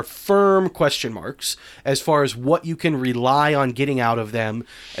say are firm question marks as far as what you can rely on getting out of them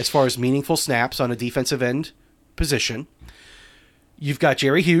as far as meaningful snaps on a defensive end position. You've got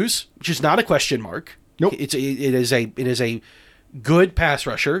Jerry Hughes, which is not a question mark. Nope. It is a good pass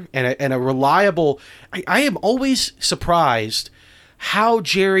rusher and a reliable. I am always surprised how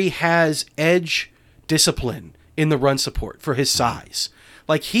Jerry has edge discipline in the run support for his size.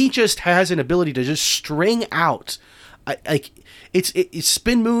 Like he just has an ability to just string out, it's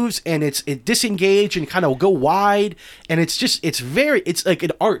spin moves and it disengage and kind of go wide and it's like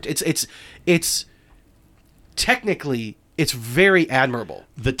an art. It's technically. It's very admirable.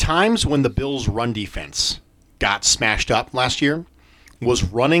 The times when the Bills' run defense got smashed up last year was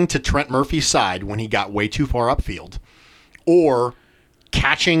running to Trent Murphy's side when he got way too far upfield, or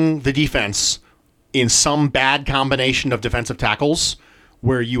catching the defense in some bad combination of defensive tackles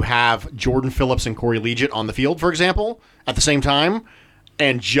where you have Jordan Phillips and Corey Liuget on the field, for example, at the same time,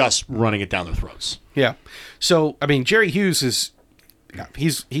 and just running it down their throats. Yeah. So, I mean, Jerry Hughes is...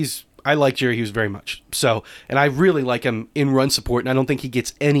 I like Jerry Hughes very much. So, and I really like him in run support, and I don't think he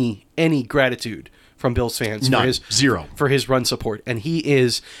gets any gratitude from Bills fans for his run support. And he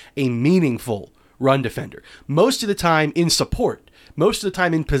is a meaningful run defender. Most of the time in support, most of the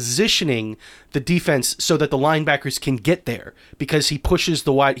time in positioning the defense so that the linebackers can get there because he pushes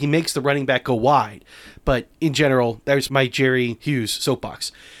he makes the running back go wide. But in general, there's my Jerry Hughes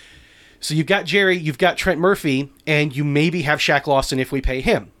soapbox. So you've got Jerry, you've got Trent Murphy, and you maybe have Shaq Lawson if we pay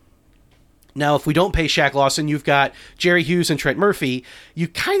him. Now, if we don't pay Shaq Lawson, you've got Jerry Hughes and Trent Murphy.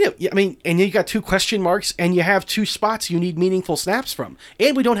 And you got 2 question marks, and you have 2 spots you need meaningful snaps from.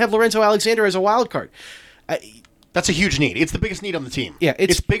 And we don't have Lorenzo Alexander as a wild card. That's a huge need. It's the biggest need on the team. Yeah,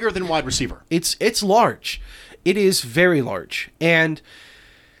 it's bigger than wide receiver. It's large. It is very large. And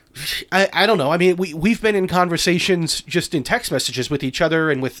I don't know. I mean, we've been in conversations just in text messages with each other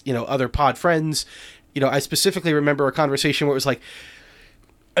and with, other pod friends. I specifically remember a conversation where it was like,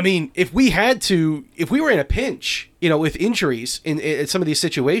 I mean, if we were in a pinch, with injuries in some of these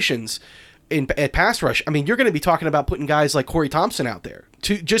situations at pass rush, I mean, you're going to be talking about putting guys like Corey Thompson out there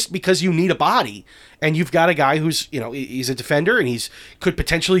just because you need a body and you've got a guy who's, he's a defender and could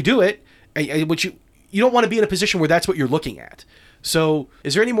potentially do it, which you don't want to be in a position where that's what you're looking at. So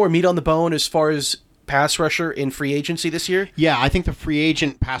is there any more meat on the bone as far as pass rusher in free agency this year? Yeah, I think the free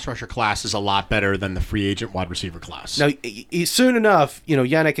agent pass rusher class is a lot better than the free agent wide receiver class. Now, soon enough,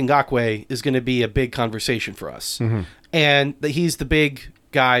 Yannick Ngakoue is going to be a big conversation for us. Mm-hmm. And he's the big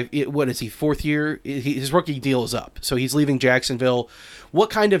guy. What is he, 4th year? His rookie deal is up, so he's leaving Jacksonville. What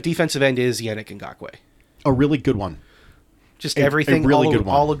kind of defensive end is Yannick Ngakoue? A really good one. Just everything, really good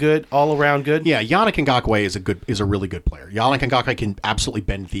one. all around good. Yeah, Yannick Ngakoue is a really good player. Yannick Ngakoue can absolutely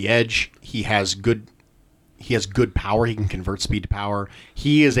bend the edge. He has good power. He can convert speed to power.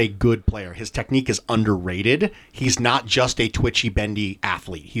 He is a good player. His technique is underrated. He's not just a twitchy, bendy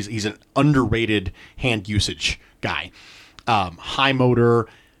athlete. He's an underrated hand usage guy. High motor,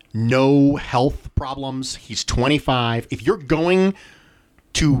 no health problems. He's 25. If you're going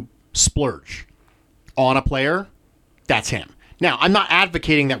to splurge on a player, that's him. Now, I'm not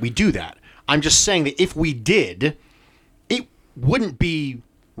advocating that we do that. I'm just saying that if we did, it wouldn't be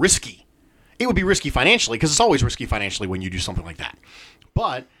risky. It would be risky financially, because it's always risky financially when you do something like that.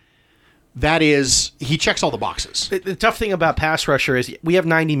 But he checks all the boxes. The tough thing about pass rusher is we have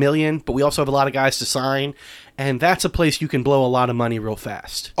 $90 million, but we also have a lot of guys to sign, and that's a place you can blow a lot of money real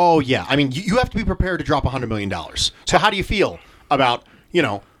fast. Oh, yeah. I mean, you have to be prepared to drop $100 million. So how do you feel about,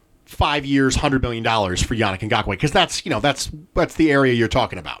 5 years, $100 million for Yannick Ngakoue? Because that's the area you're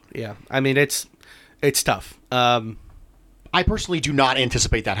talking about. Yeah. I mean, it's tough. I personally do not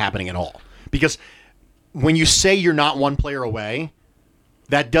anticipate that happening at all. Because when you say you're not one player away,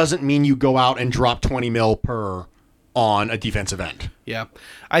 that doesn't mean you go out and drop 20 mil per on a defensive end. Yeah.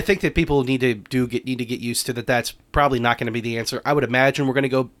 I think that people need to get used to that. That's probably not going to be the answer. I would imagine we're going to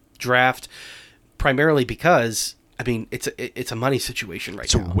go draft primarily because, I mean, it's a money situation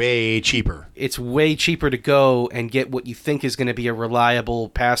right now. It's way cheaper. It's way cheaper to go and get what you think is going to be a reliable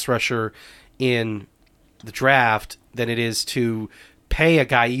pass rusher in the draft than it is to pay a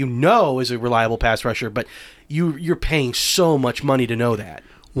guy is a reliable pass rusher, but you're paying so much money to know that.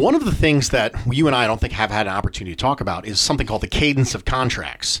 One of the things that you and I don't think have had an opportunity to talk about is something called the cadence of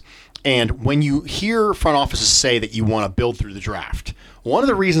contracts. And when you hear front offices say that you want to build through the draft, one of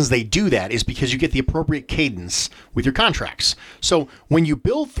the reasons they do that is because you get the appropriate cadence with your contracts. So when you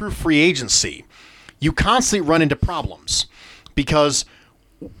build through free agency, you constantly run into problems because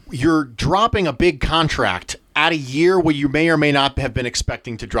you're dropping a big contract at a year where you may or may not have been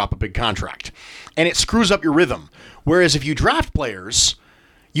expecting to drop a big contract. And it screws up your rhythm. Whereas if you draft players,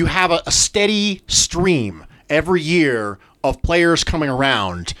 you have a steady stream every year of players coming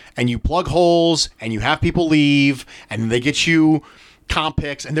around, and you plug holes, and you have people leave, and they get you comp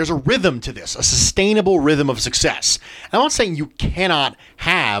picks, and there's a rhythm to this, a sustainable rhythm of success. And I'm not saying you cannot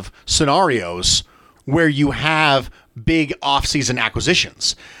have scenarios where you have big off-season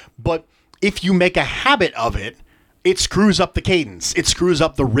acquisitions, but if you make a habit of it, it screws up the cadence. It screws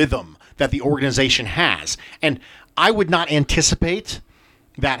up the rhythm that the organization has. And I would not anticipate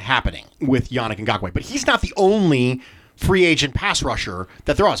that happening with Yannick Ngakoue. But he's not the only free agent pass rusher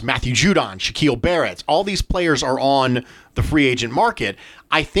that there is. Matthew Judon, Shaquille Barrett, all these players are on the free agent market.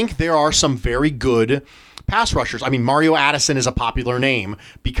 I think there are some very good pass rushers. I mean, Mario Addison is a popular name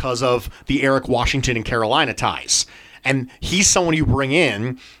because of the Eric Washington and Carolina ties. And he's someone you bring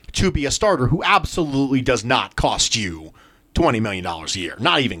in to be a starter who absolutely does not cost you $20 million a year.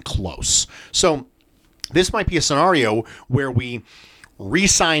 Not even close. So this might be a scenario where we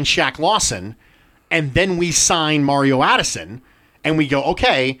re-sign Shaq Lawson and then we sign Mario Addison and we go,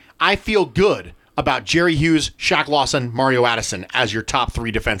 okay, I feel good about Jerry Hughes, Shaq Lawson, Mario Addison as your top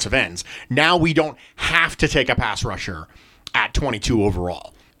 3 defensive ends. Now we don't have to take a pass rusher at 22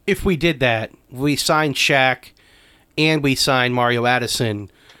 overall. If we did that, we signed Shaq and we signed Mario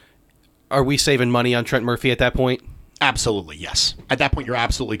Addison, are we saving money on Trent Murphy at that point? Absolutely, yes. At that point, you're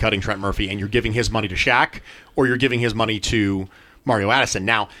absolutely cutting Trent Murphy and you're giving his money to Shaq or you're giving his money to Mario Addison.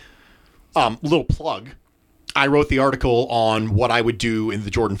 Now, little plug, I wrote the article on what I would do in the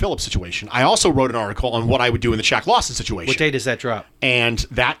Jordan Phillips situation. I also wrote an article on what I would do in the Shaq Lawson situation. What day does that drop? And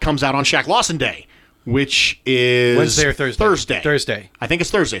that comes out on Shaq Lawson Day, which is Wednesday or Thursday? Thursday. I think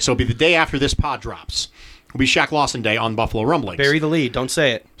it's Thursday, so it'll be the day after this pod drops. It'll be Shaq Lawson Day on Buffalo Rumblings. Bury the lead. Don't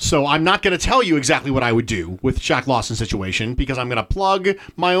say it. So I'm not going to tell you exactly what I would do with Shaq Lawson's situation because I'm going to plug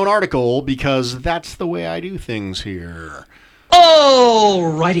my own article because that's the way I do things here.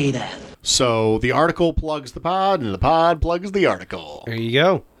 Alrighty then. So the article plugs the pod and the pod plugs the article. There you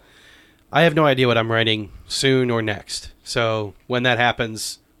go. I have no idea what I'm writing soon or next. So when that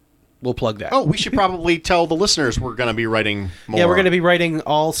happens, we'll plug that. Oh, we should probably tell the listeners we're going to be writing more. Yeah, we're going to be writing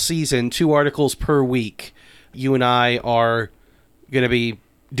all season, 2 articles per week. You and I are going to be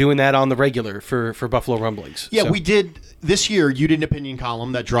doing that on the regular for Buffalo Rumblings. Yeah, so. we did this year. You did an opinion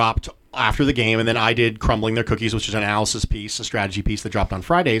column that dropped after the game, and then I did Crumbling Their Cookies, which is an analysis piece, a strategy piece that dropped on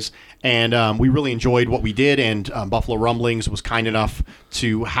Fridays, and we really enjoyed what we did, and Buffalo Rumblings was kind enough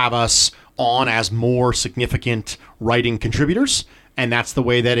to have us on as more significant writing contributors, and that's the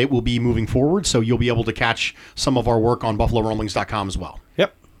way that it will be moving forward, so you'll be able to catch some of our work on BuffaloRumblings.com as well.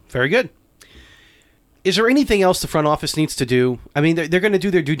 Yep, very good. Is there anything else the front office needs to do? I mean, they're going to do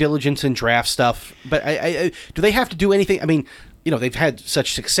their due diligence and draft stuff, but do they have to do anything? I mean, they've had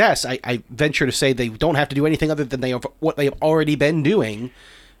such success. I venture to say they don't have to do anything other than what they have already been doing.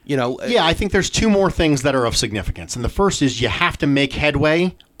 Yeah, I think there's two more things that are of significance, and the first is you have to make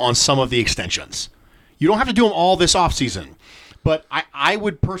headway on some of the extensions. You don't have to do them all this offseason. But I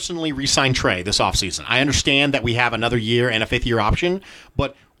would personally re-sign Trey this offseason. I understand that we have another year and a fifth-year option,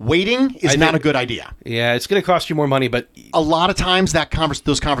 but waiting is not a good idea. Yeah, it's going to cost you more money, but a lot of times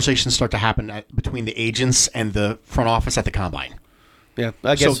those conversations start to happen between the agents and the front office at the combine. Yeah,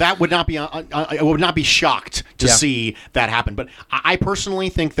 I guess. So that would not be. I would not be shocked to see that happen. But I personally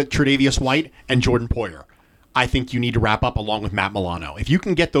think that Tre'Davious White and Jordan Poyer, I think you need to wrap up along with Matt Milano. If you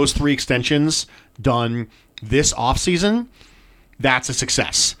can get those 3 extensions done this offseason, that's a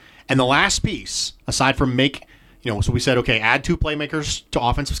success. And the last piece, aside from so we said, okay, add 2 playmakers to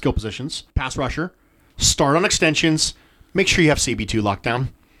offensive skill positions, pass rusher, start on extensions, make sure you have CB2 locked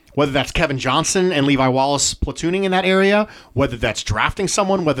down. Whether that's Kevin Johnson and Levi Wallace platooning in that area, whether that's drafting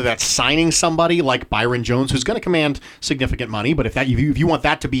someone, whether that's signing somebody like Byron Jones, who's going to command significant money, but if you want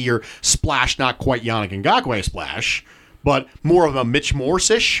that to be your splash, not quite Yannick Ngakoue splash, but more of a Mitch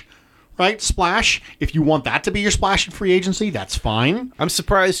Morse-ish, right, splash. If you want that to be your splash in free agency, that's fine. I'm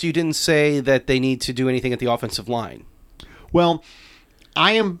surprised you didn't say that they need to do anything at the offensive line. Well,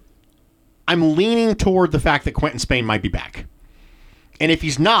 I'm leaning toward the fact that Quentin Spain might be back. And if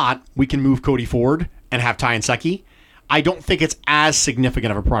he's not, we can move Cody Ford and have Ty Nsekhe. I don't think it's as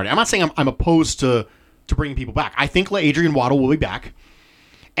significant of a priority. I'm not saying I'm opposed to bringing people back. I think Adrian Waddle will be back.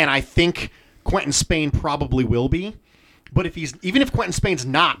 And I think Quentin Spain probably will be. But even if Quentin Spain's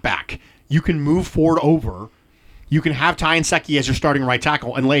not back, you can move Ford over. You can have Ty Nsekhe as your starting right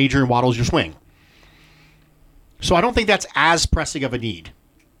tackle and lay Adrian Waddle as your swing. So I don't think that's as pressing of a need.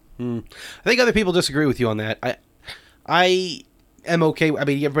 I think other people disagree with you on that. I am okay. I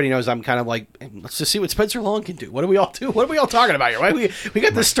mean, everybody knows I'm kind of like, let's just see what Spencer Long can do. What do we all do? What are we all talking about here? Why we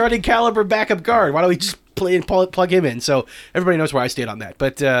got the starting caliber backup guard. Why don't we just play and plug him in? So everybody knows where I stand on that.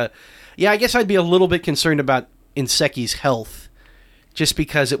 But yeah, I guess I'd be a little bit concerned about Nsekhe's health, just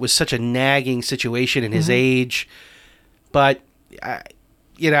because it was such a nagging situation in his age. But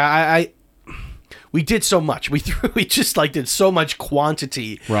we did so much. We just did so much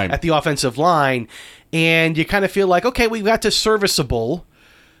quantity at the offensive line, and you kind of feel like, okay, we got to serviceable.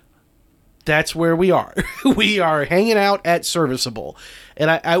 That's where we are. We are hanging out at serviceable, and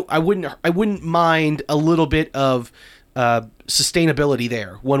I wouldn't mind a little bit of sustainability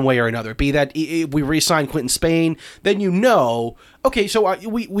there, one way or another. Be that if we re-sign Quentin Spain, then okay, so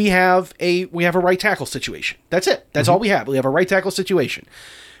we have a right tackle situation. That's it. That's all we have. We have a right tackle situation.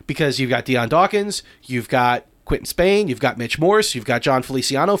 Because you've got Deion Dawkins, you've got Quentin Spain, you've got Mitch Morse, you've got John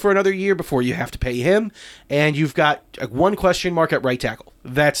Feliciano for another year before you have to pay him, and you've got one question mark at right tackle.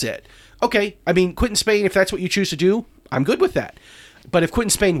 That's it. Okay, I mean, Quentin Spain, if that's what you choose to do, I'm good with that. But if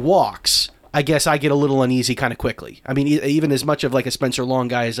Quentin Spain walks, I guess I get a little uneasy kind of quickly. I mean, even as much of like a Spencer Long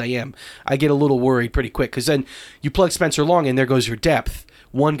guy as I am, I get a little worried pretty quick, because then you plug Spencer Long in, there goes your depth.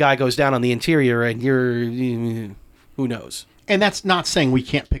 One guy goes down on the interior, and who knows? And that's not saying we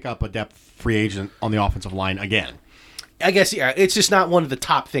can't pick up a depth free agent on the offensive line again. I guess, yeah, it's just not one of the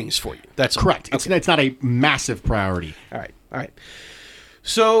top things for you. That's correct. Okay. It's not a massive priority. All right.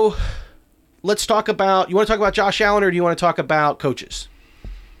 So let's talk about, you want to talk about Josh Allen, or do you want to talk about coaches?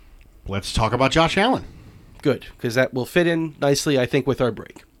 Let's talk about Josh Allen. Good, because that will fit in nicely, I think, with our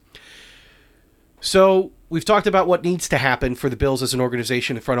break. So we've talked about what needs to happen for the Bills as an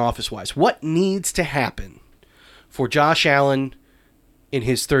organization and front office-wise. What needs to happen for Josh Allen in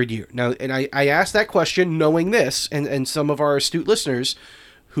his third year? Now, and I asked that question knowing this, and some of our astute listeners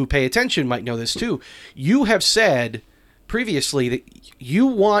who pay attention might know this too. You have said previously that you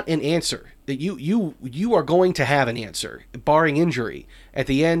want an answer, that you are going to have an answer, barring injury, at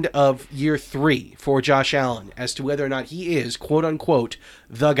the end of year 3 for Josh Allen as to whether or not he is, quote-unquote,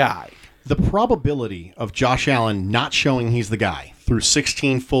 the guy. The probability of Josh Allen not showing he's the guy through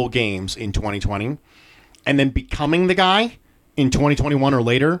 16 full games in 2020 and then becoming the guy in 2021 or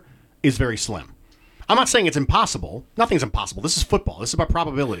later is very slim. I'm not saying it's impossible. Nothing's impossible. This is football. This is about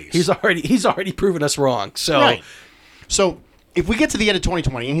probabilities. He's already proven us wrong. So, right. So if we get to the end of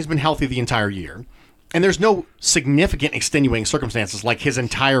 2020 and he's been healthy the entire year, and there's no significant extenuating circumstances like his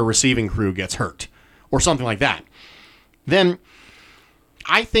entire receiving crew gets hurt or something like that, then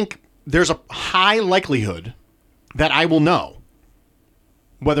I think there's a high likelihood that I will know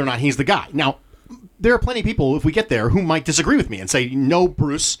whether or not he's the guy. Now, there are plenty of people, if we get there, who might disagree with me and say, no,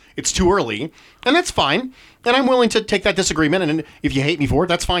 Bruce, it's too early. And that's fine. And I'm willing to take that disagreement. And if you hate me for it,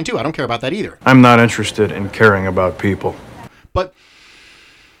 that's fine too. I don't care about that either. I'm not interested in caring about people. But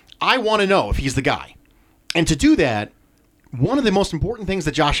I want to know if he's the guy. And to do that, one of the most important things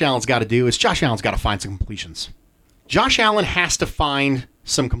that Josh Allen's got to do is Josh Allen's got to find some completions. Josh Allen has to find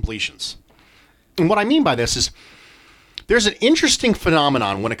some completions. And what I mean by this is there's an interesting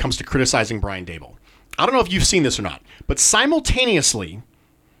phenomenon when it comes to criticizing Brian Daboll. I don't know if you've seen this or not, but simultaneously,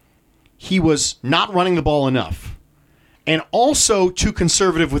 he was not running the ball enough and also too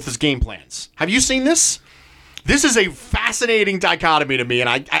conservative with his game plans. Have you seen this? This is a fascinating dichotomy to me, and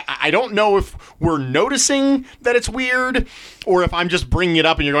I don't know if we're noticing that it's weird or if I'm just bringing it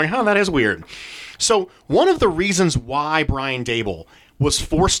up and you're going, that is weird. So one of the reasons why Brian Daboll was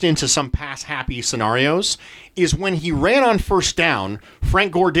forced into some pass-happy scenarios is when he ran on first down,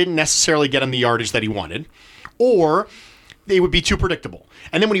 Frank Gore didn't necessarily get him the yardage that he wanted, or they would be too predictable.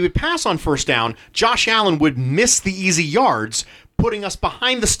 And then when he would pass on first down, Josh Allen would miss the easy yards, putting us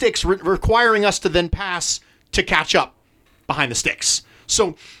behind the sticks, requiring us to then pass to catch up behind the sticks.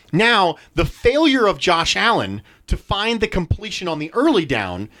 So now the failure of Josh Allen to find the completion on the early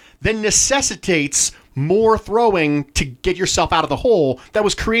down then necessitates more throwing to get yourself out of the hole that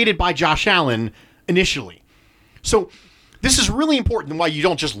was created by Josh Allen initially. So this is really important, why you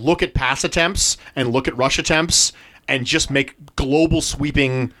don't just look at pass attempts and look at rush attempts and just make global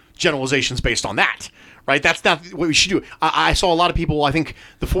sweeping generalizations based on that, right? That's not what we should do. I saw a lot of people, I think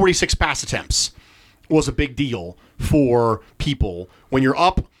the 46 pass attempts was a big deal for people. When you're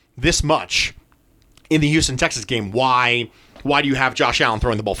up this much in the Houston-Texas game, why do you have Josh Allen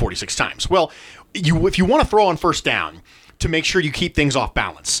throwing the ball 46 times? Well, if you want to throw on first down to make sure you keep things off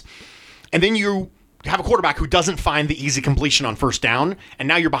balance, and then you have a quarterback who doesn't find the easy completion on first down, and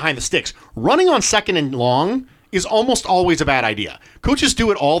now you're behind the sticks, running on second and long is almost always a bad idea. Coaches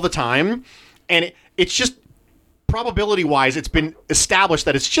do it all the time, and it's just probability-wise, it's been established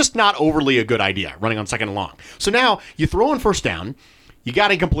that it's just not overly a good idea, running on second and long. So now you throw on first down, you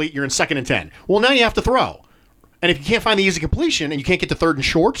got incomplete, you're in second and 10. Well, now you have to throw. And if you can't find the easy completion and you can't get to third and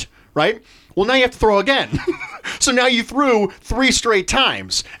short, right? Well, now you have to throw again. So now you threw 3 straight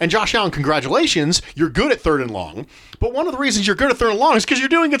times. And Josh Allen, congratulations, you're good at third and long. But one of the reasons you're good at third and long is because you're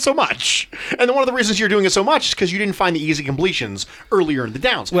doing it so much. And then one of the reasons you're doing it so much is because you didn't find the easy completions earlier in the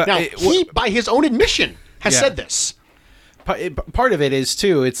downs. Well, now, he, by his own admission, has said this. Part of it is,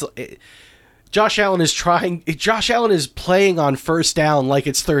 too, Josh Allen is playing on first down like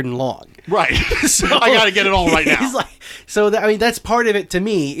it's third and long. Right. So I got to get it all right now. That's part of it to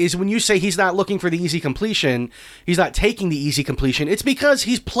me, is when you say he's not looking for the easy completion, he's not taking the easy completion, it's because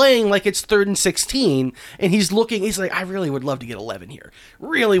he's playing like it's 3rd and 16, and he's like, I really would love to get 11 here.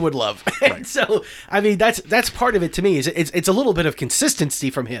 Really would love. Right. So, that's part of it to me, is it's a little bit of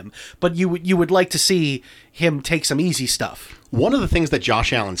consistency from him, but you would like to see him take some easy stuff. One of the things that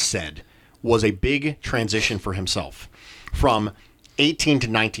Josh Allen said was a big transition for himself from 18 to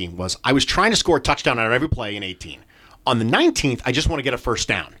 19 was, I was trying to score a touchdown on every play in 18. On the 19th, I just want to get a first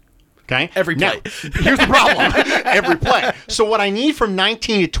down. Okay? Every play. Now, here's the problem. Every play. So what I need from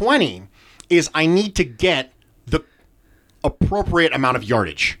 19 to 20 is I need to get the appropriate amount of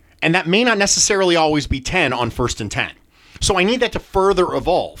yardage. And that may not necessarily always be 10 on 1st and 10. So I need that to further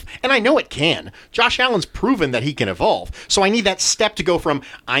evolve. And I know it can. Josh Allen's proven that he can evolve. So I need that step to go from,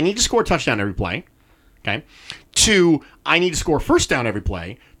 I need to score a touchdown every play, okay, to I need to score first down every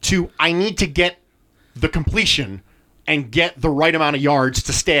play, to I need to get the completion and get the right amount of yards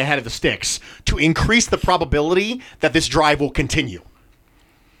to stay ahead of the sticks to increase the probability that this drive will continue.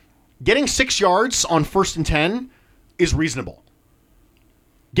 Getting 6 yards on 1st and 10 is reasonable.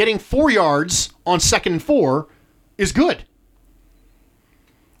 Getting 4 yards on 2nd and 4 is good.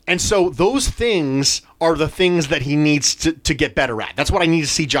 And so those things are the things that he needs to get better at. That's what I need to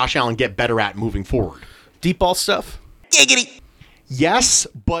see Josh Allen get better at moving forward. Deep ball stuff? Giggity. Yes,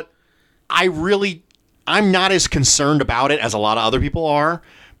 but I'm not as concerned about it as a lot of other people are,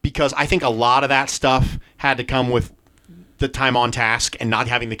 because I think a lot of that stuff had to come with the time on task and not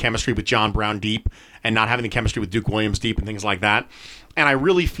having the chemistry with John Brown deep and not having the chemistry with Duke Williams deep and things like that. And I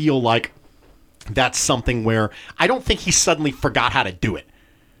really feel like that's something where I don't think he suddenly forgot how to do it.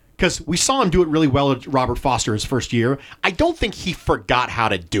 Because we saw him do it really well at Robert Foster his first year. I don't think he forgot how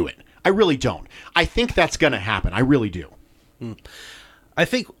to do it. I really don't. I think that's going to happen. I really do. I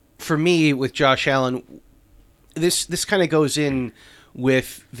think for me, with Josh Allen, this kind of goes in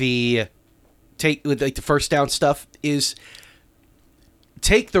with the first down stuff, is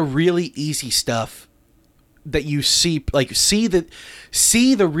take the really easy stuff that you see, like see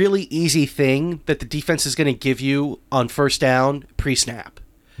the really easy thing that the defense is going to give you on first down pre-snap,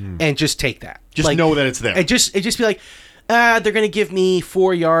 and just take that. Just know that it's there. And just be like, they're going to give me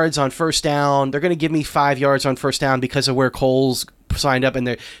 4 yards on first down. They're going to give me 5 yards on first down because of where Cole's signed up and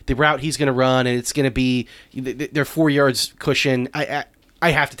the route he's going to run, and it's going to be their 4 yards cushion. I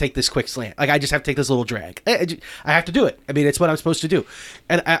have to take this quick slant. Like, I just have to take this little drag. I have to do it. I mean, it's what I'm supposed to do.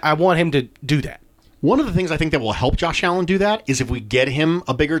 And I want him to do that. One of the things I think that will help Josh Allen do that is if we get him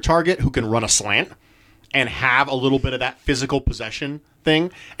a bigger target who can run a slant and have a little bit of that physical possession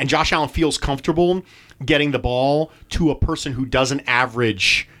thing. And Josh Allen feels comfortable getting the ball to a person who doesn't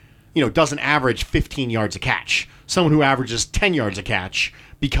average 15 yards a catch. Someone who averages 10 yards a catch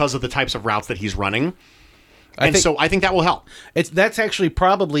because of the types of routes that he's running. So I think that will help. That's actually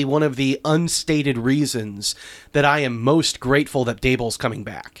probably one of the unstated reasons that I am most grateful that Daboll's coming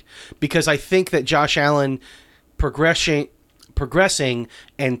back. Because I think that Josh Allen progressing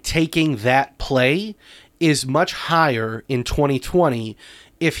and taking that play is much higher in 2020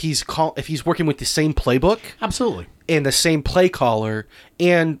 if he's working with the same playbook. Absolutely. And the same play caller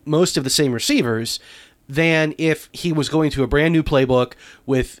and most of the same receivers than if he was going to a brand new playbook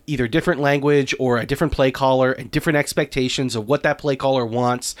with either different language or a different play caller and different expectations of what that play caller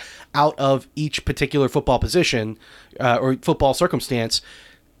wants out of each particular football position or football circumstance.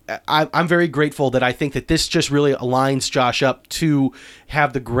 I'm very grateful that I think that this just really aligns Josh up to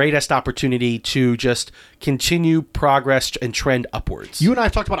have the greatest opportunity to just continue progress and trend upwards. You and I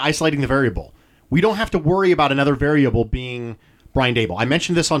have talked about isolating the variable. We don't have to worry about another variable being Brian Daboll. I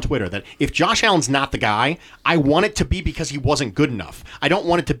mentioned this on Twitter, that if Josh Allen's not the guy, I want it to be because he wasn't good enough. I don't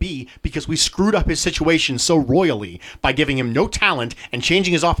want it to be because we screwed up his situation so royally by giving him no talent and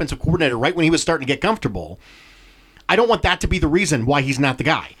changing his offensive coordinator right when he was starting to get comfortable. I don't want that to be the reason why he's not the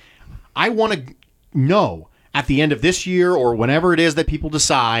guy. I want to know at the end of this year or whenever it is that people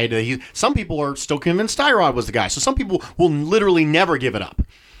decide, some people are still convinced Tyrod was the guy, so some people will literally never give it up.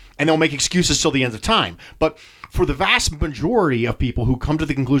 And they'll make excuses till the end of time. But for the vast majority of people who come to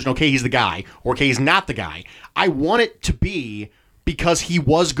the conclusion, okay, he's the guy, or okay, he's not the guy, I want it to be because he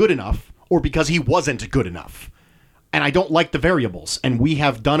was good enough or because he wasn't good enough. And I don't like the variables. And we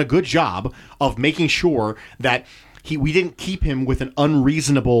have done a good job of making sure that we didn't keep him with an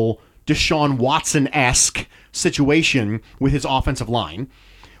unreasonable Deshaun Watson-esque situation with his offensive line.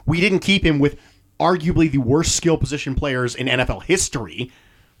 We didn't keep him with arguably the worst skill position players in NFL history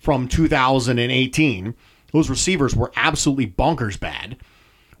from 2018. Those receivers were absolutely bonkers bad.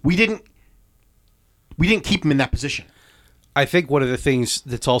 We didn't keep him in that position. I think one of the things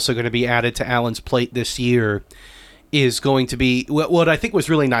that's also going to be added to Allen's plate this year is going to be, what I think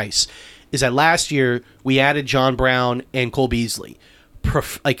was really nice, is that last year we added John Brown and Cole Beasley.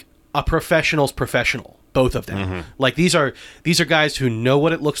 Like a professional's professional, both of them. Mm-hmm. Like these are guys who know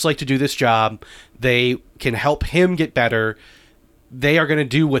what it looks like to do this job. They can help him get better. They are going to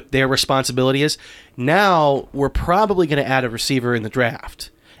do what their responsibility is. Now we're probably going to add a receiver in the draft,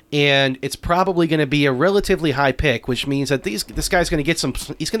 and it's probably going to be a relatively high pick, which means that this guy's going to get some.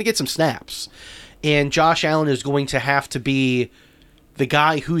 He's going to get some snaps, and Josh Allen is going to have to be the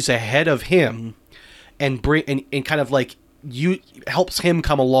guy who's ahead of him, and bring and kind of like helps him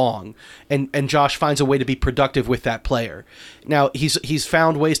come along, and Josh finds a way to be productive with that player. Now he's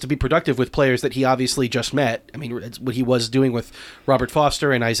found ways to be productive with players that he obviously just met. I mean, it's what he was doing with Robert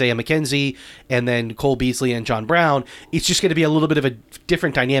Foster and Isaiah McKenzie, and then Cole Beasley and John Brown. It's just going to be a little bit of a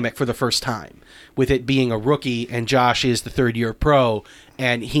different dynamic for the first time, with it being a rookie, and Josh is the third-year pro,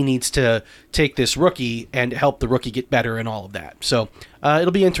 and he needs to take this rookie and help the rookie get better and all of that. So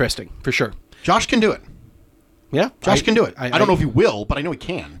it'll be interesting for sure. Josh can do it. Yeah, Josh can do it. I don't know if he will, but I know he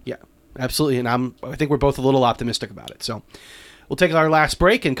can. Yeah, absolutely. And I think we're both a little optimistic about it. So we'll take our last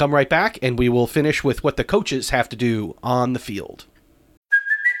break and come right back, and we will finish with what the coaches have to do on the field.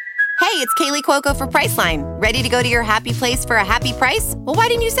 Hey, it's Kaylee Cuoco for Priceline. Ready to go to your happy place for a happy price? Well, why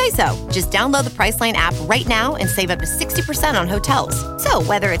didn't you say so? Just download the Priceline app right now and save up to 60% on hotels. So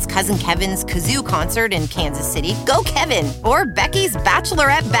whether it's Cousin Kevin's Kazoo Concert in Kansas City, go Kevin, or Becky's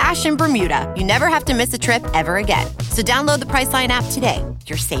Bachelorette Bash in Bermuda, you never have to miss a trip ever again. So download the Priceline app today.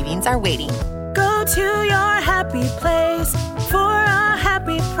 Your savings are waiting. Go to your happy place for a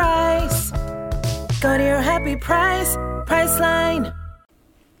happy price. Go to your happy price, Priceline.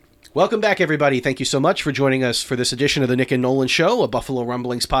 Welcome back, everybody. Thank you so much for joining us for this edition of the Nick and Nolan Show, a Buffalo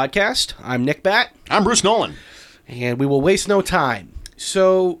Rumblings podcast. I'm Nick Batt. I'm Bruce Nolan. And we will waste no time.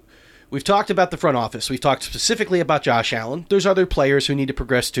 So, we've talked about the front office. We've talked specifically about Josh Allen. There's other players who need to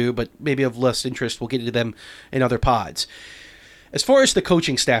progress too, but maybe of less interest. We'll get into them in other pods. As far as the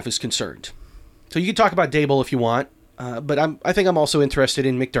coaching staff is concerned, so you can talk about Dable if you want, but I think I'm also interested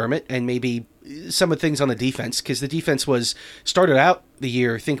in McDermott and maybe some of the things on the defense, because the defense started out the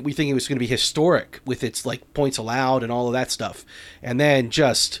year we think it was going to be historic with its like points allowed and all of that stuff, and then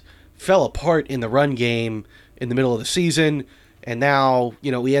just fell apart in the run game in the middle of the season. And now,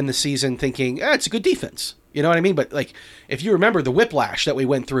 we end the season thinking, it's a good defense. You know what I mean? But like, if you remember the whiplash that we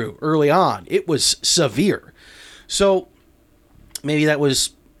went through early on, it was severe. So maybe that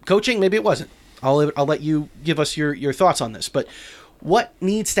was coaching, maybe it wasn't. I'll let you give us your thoughts on this. But what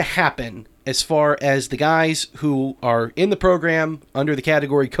needs to happen as far as the guys who are in the program under the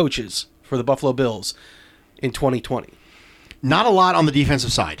category coaches for the Buffalo Bills in 2020? Not a lot on the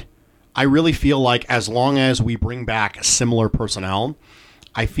defensive side. I really feel like as long as we bring back similar personnel,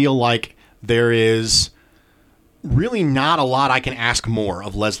 I feel like there is really not a lot I can ask more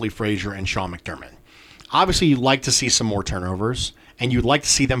of Leslie Frazier and Sean McDermott. Obviously, you'd like to see some more turnovers, and you'd like to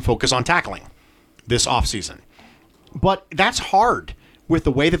see them focus on tackling this offseason. But that's hard with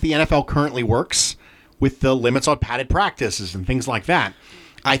the way that the NFL currently works, with the limits on padded practices and things like that.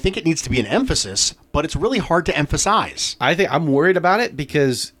 I think it needs to be an emphasis, but it's really hard to emphasize. I think I'm worried about it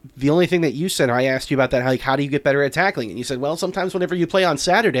because the only thing that you said, I asked you about that, how do you get better at tackling? And you said, well, sometimes whenever you play on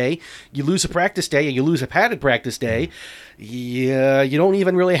Saturday, you lose a practice day and you lose a padded practice day. Yeah, you don't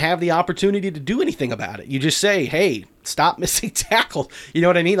even really have the opportunity to do anything about it. You just say, hey, stop missing tackle. You know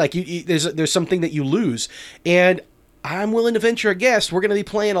what I mean? Like there's something that you lose. And I'm willing to venture a guess we're going to be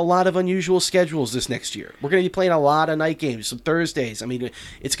playing a lot of unusual schedules this next year. We're going to be playing a lot of night games, some Thursdays. I mean,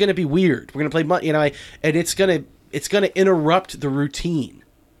 it's going to be weird. We're going to play, and it's going to interrupt the routine.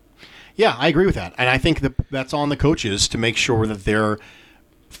 Yeah, I agree with that. And I think that's on the coaches to make sure that they're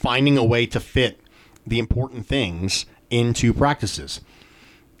finding a way to fit the important things into practices.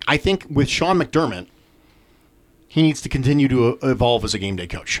 I think with Sean McDermott, he needs to continue to evolve as a game day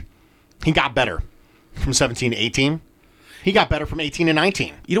coach. He got better from 17 to 18. He got better from 18 to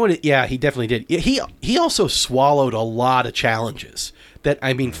 19. You know what? Yeah, he definitely did. He also swallowed a lot of challenges that,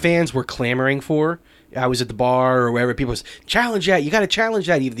 fans were clamoring for. I was at the bar or wherever, people was, challenge that. You got to challenge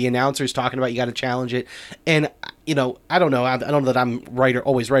that. The announcer's talking about you got to challenge it. And, I don't know. I don't know that I'm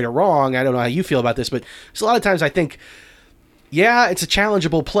always right or wrong. I don't know how you feel about this, but a lot of times I think, yeah, it's a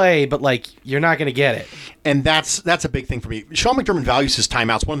challengeable play, but you're not going to get it. And that's a big thing for me. Sean McDermott values his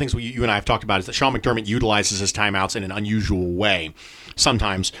timeouts. One of the things you and I have talked about is that Sean McDermott utilizes his timeouts in an unusual way,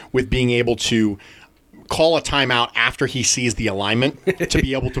 sometimes with being able to call a timeout after he sees the alignment to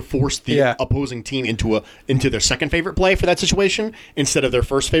be able to force the opposing team into their second favorite play for that situation instead of their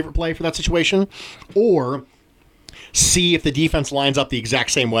first favorite play for that situation, or see if the defense lines up the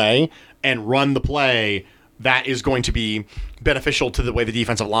exact same way and run the play that is going to be beneficial to the way the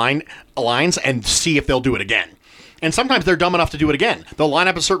defensive line aligns, and see if they'll do it again. And sometimes they're dumb enough to do it again. They'll line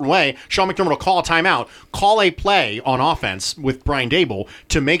up a certain way. Sean McDermott will call a timeout, call a play on offense with Brian Dable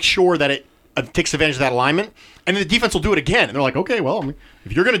to make sure that it takes advantage of that alignment, and then the defense will do it again. And they're like, okay, well,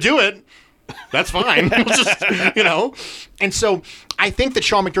 if you're going to do it, that's fine. Just, And so I think that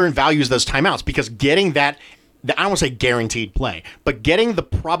Sean McDermott values those timeouts because getting that, I don't want to say guaranteed play, but getting the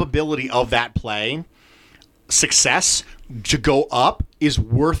probability of that play success to go up is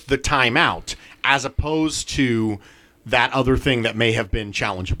worth the timeout as opposed to that other thing that may have been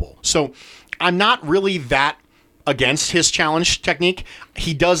challengeable. So I'm not really that against his challenge technique.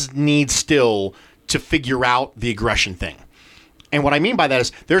 He does need still to figure out the aggression thing. And what I mean by that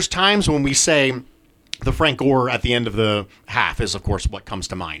is there's times when we say the Frank Gore at the end of the half is, of course, what comes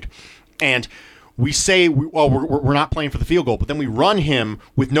to mind. And we say, well, we're not playing for the field goal, but then we run him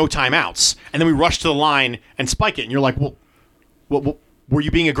with no timeouts, and then we rush to the line and spike it. And you're like, well, were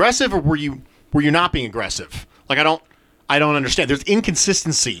you being aggressive or were you not being aggressive? I don't understand. There's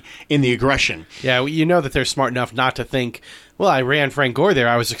inconsistency in the aggression. Yeah, that they're smart enough not to think, well, I ran Frank Gore there.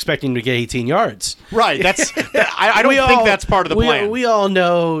 I was expecting him to get 18 yards. Right. I don't think that's part of the plan. We all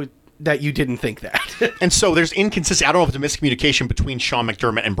know that you didn't think that. And so there's inconsistency. I don't know if it's a miscommunication between Sean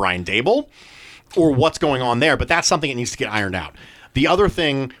McDermott and Brian Dable or what's going on there, but that's something that needs to get ironed out. The other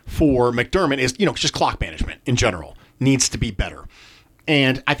thing for McDermott is, just clock management in general needs to be better.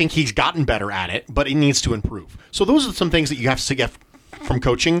 And I think he's gotten better at it, but it needs to improve. So those are some things that you have to get from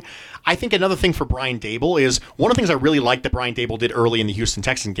coaching. I think another thing for Brian Dable is one of the things I really liked that Brian Dable did early in the Houston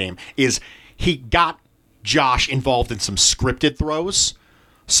Texans game is he got Josh involved in some scripted throws,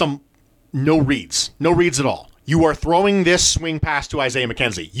 some no reads at all. You are throwing this swing pass to Isaiah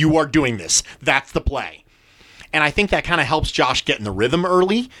McKenzie. You are doing this. That's the play. And I think that kind of helps Josh get in the rhythm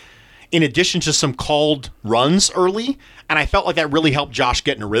early. in addition to some called runs early, and I felt like that really helped Josh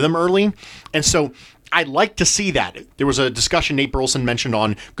get in a rhythm early. And so I'd like to see that. There was a discussion Nate Burleson mentioned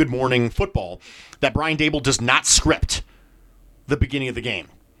on Good Morning Football that Brian Daboll does not script the beginning of the game,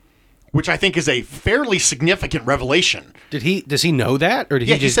 which I think is a fairly significant revelation. Does he know that, or did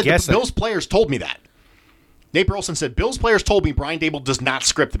he just guess that? Bills players told me that. Nate Burleson said, Bills players told me Brian Daboll does not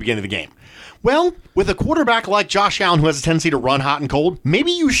script the beginning of the game. Well, with a quarterback like Josh Allen who has a tendency to run hot and cold,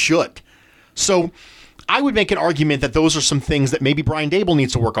 maybe you should. So I would make an argument that those are some things that maybe Brian Daboll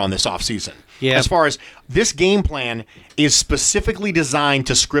needs to work on this offseason. Yeah. As far as this game plan is specifically designed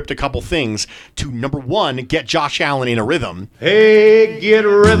to script a couple things to, number one, get Josh Allen in a rhythm. Hey, get a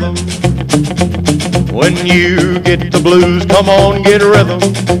rhythm. When you get the blues, come on, get a rhythm.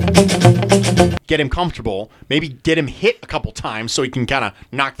 Get him comfortable, maybe get him hit a couple times so he can kind of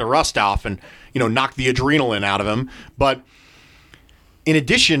knock the rust off and, knock the adrenaline out of him. But in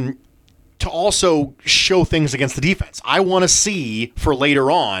addition, to also show things against the defense. I want to see for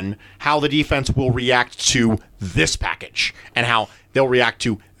later on how the defense will react to this package and how they'll react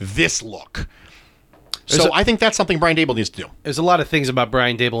to this look. I think that's something Brian Daboll needs to do. There's a lot of things about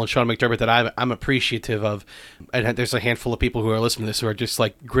Brian Daboll and Sean McDermott that I'm appreciative of. And there's a handful of people who are listening to this who are just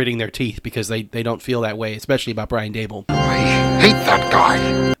like gritting their teeth because they don't feel that way, especially about Brian Daboll. I hate that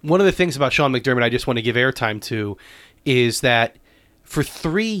guy. One of the things about Sean McDermott I just want to give airtime to is that for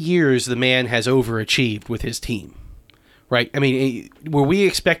 3 years, the man has overachieved with his team, right? I mean, were we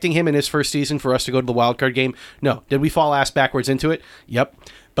expecting him in his first season for us to go to the wild card game? No. Did we fall ass backwards into it? Yep.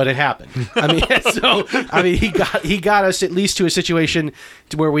 But it happened. He got us at least to a situation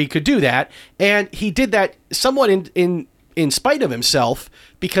to where we could do that, and he did that somewhat in spite of himself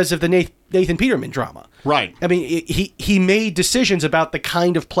because of the Nathan Peterman drama. Right. I mean, he made decisions about the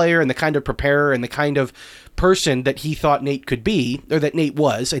kind of player and the kind of preparer and the kind of person that he thought Nate could be, or that Nate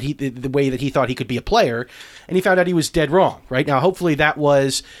was, and the way that he thought he could be a player, and he found out he was dead wrong. Right now, hopefully that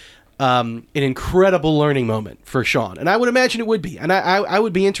was an incredible learning moment for Sean, and I would imagine it would be. And I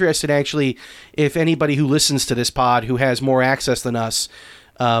would be interested actually if anybody who listens to this pod who has more access than us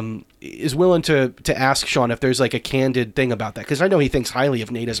is willing to ask Sean if there's like a candid thing about that, because I know he thinks highly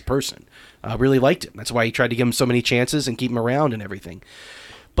of Nate as a person. Really liked him. That's why he tried to give him so many chances and keep him around and everything.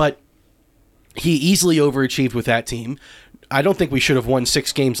 But he easily overachieved with that team. I don't think we should have won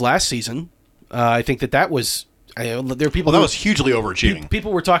 6 games last season. I think that was. There are people. Well, that was hugely overachieving.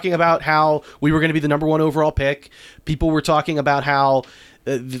 People were talking about how we were going to be the number 1 overall pick. People were talking about how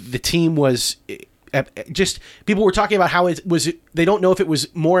the team was. People were talking about how it was. They don't know if it was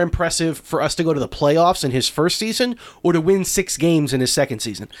more impressive for us to go to the playoffs in his first season or to win 6 games in his second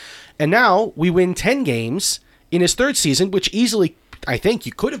season. And now we win 10 games in his third season, which easily, I think,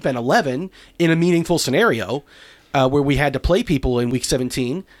 you could have been 11 in a meaningful scenario where we had to play people in week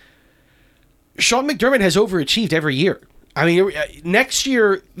 17. Sean McDermott has overachieved every year. I mean, next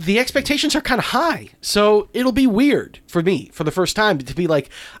year, the expectations are kind of high. So it'll be weird for me for the first time to be like,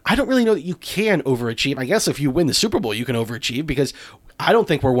 I don't really know that you can overachieve. I guess if you win the Super Bowl, you can overachieve because I don't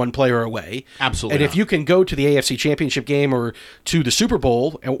think we're one player away. Absolutely. And if you can go to the AFC Championship game or to the Super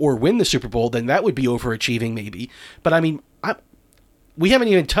Bowl or win the Super Bowl, then that would be overachieving maybe. But I mean, we haven't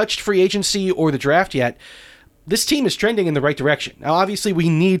even touched free agency or the draft yet. This team is trending in the right direction. Now, obviously, we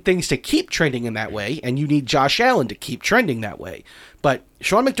need things to keep trending in that way, and you need Josh Allen to keep trending that way. But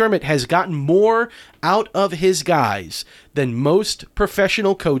Sean McDermott has gotten more out of his guys than most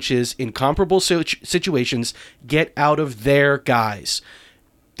professional coaches in comparable situations get out of their guys.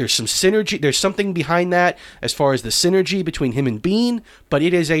 There's some synergy. There's something behind that as far as the synergy between him and Bean, but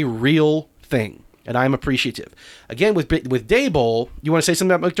it is a real thing, and I'm appreciative. Again, with Daboll, you want to say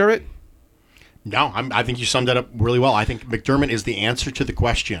something about McDermott? No, I think you summed that up really well. I think McDermott is the answer to the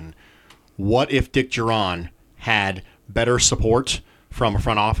question, what if Dick Jauron had better support from a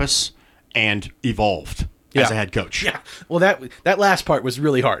front office and evolved as a head coach? Yeah. Well, that last part was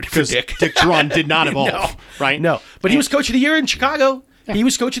really hard for Dick. Dick Jauron did not evolve, right? No, but he was coach of the year in Chicago. Yeah. He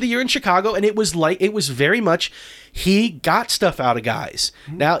was coach of the year in Chicago, and it was very much he got stuff out of guys.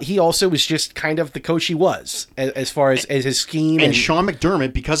 Mm-hmm. Now, he also was just kind of the coach he was as far as his scheme. And Sean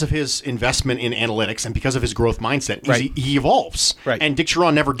McDermott, because of his investment in analytics and because of his growth mindset, he evolves. Right. And Dick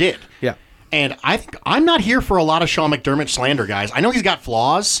Jauron never did. Yeah. And I think I'm not here for a lot of Sean McDermott slander, guys. I know he's got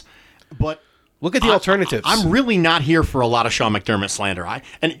flaws, but Look at the alternatives. I'm really not here for a lot of Sean McDermott slander.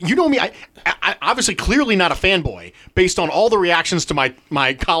 And you know me, I obviously clearly not a fanboy based on all the reactions to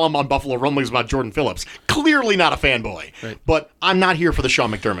my column on Buffalo Rumblings about Jordan Phillips. Clearly not a fanboy. Right. But I'm not here for the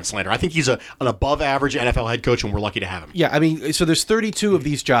Sean McDermott slander. I think he's an above average NFL head coach, and we're lucky to have him. Yeah, I mean, so there's 32 of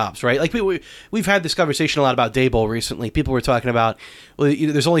these jobs, right? Like we've had this conversation a lot about Daboll recently. People were talking about, well,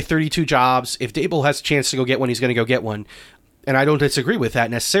 there's only 32 jobs. If Daboll has a chance to go get one, he's going to go get one. And I don't disagree with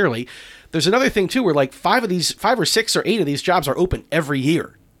that necessarily. There's another thing too, where like 5 or 6 or 8 of these jobs are open every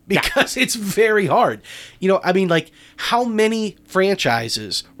year because it's very hard. You know, I mean, like how many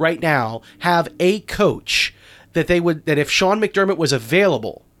franchises right now have a coach that if Sean McDermott was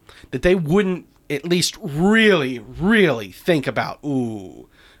available, that they wouldn't at least really, really think about, ooh,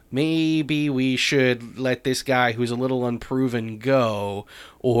 maybe we should let this guy who's a little unproven go,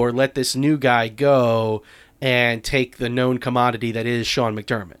 or let this new guy go and take the known commodity that is Sean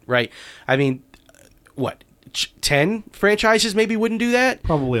McDermott, right? I mean, what, 10 franchises maybe wouldn't do that?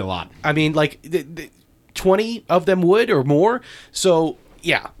 Probably a lot. I mean, like 20 of them would or more. So,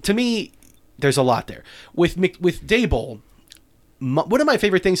 yeah, to me, there's a lot there. With Daboll, one of my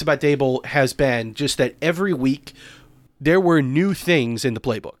favorite things about Daboll has been just that every week there were new things in the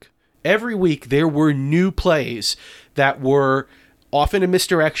playbook. Every week there were new plays that were often a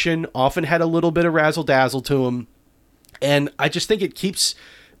misdirection, often had a little bit of razzle-dazzle to them. And I just think it keeps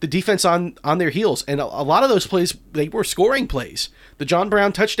the defense on their heels. And a lot of those plays, they were scoring plays. The John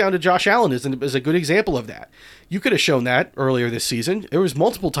Brown touchdown to Josh Allen is a good example of that. You could have shown that earlier this season. There was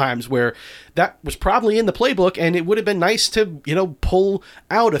multiple times where that was probably in the playbook, and it would have been nice to, pull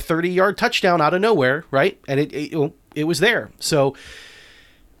out a 30-yard touchdown out of nowhere, right? And it was there. So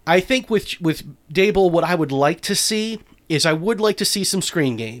I think with Daboll, what I would like to see is I would like to see some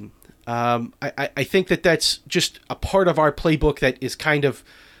screen game. I think that's just a part of our playbook that is kind of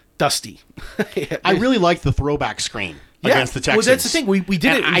dusty. I really like the throwback screen against the Texans. Well, that's the thing. We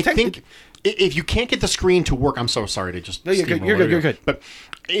did it. I think if you can't get the screen to work, I'm so sorry to just... No, you're good. You're good. But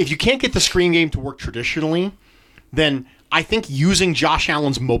if you can't get the screen game to work traditionally, then I think using Josh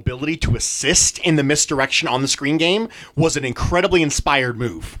Allen's mobility to assist in the misdirection on the screen game was an incredibly inspired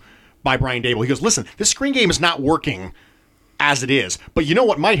move by Brian Daboll. He goes, listen, this screen game is not working as it is. But you know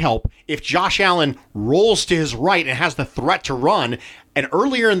what might help? If Josh Allen rolls to his right and has the threat to run, and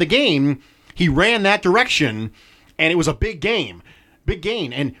earlier in the game, he ran that direction, and it was a big gain,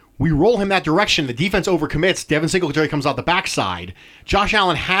 and we roll him that direction, the defense overcommits, Devin Singletary comes out the backside. Josh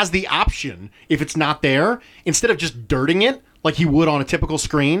Allen has the option, if it's not there, instead of just dirting it like he would on a typical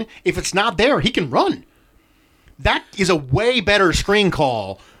screen, if it's not there, he can run. That is a way better screen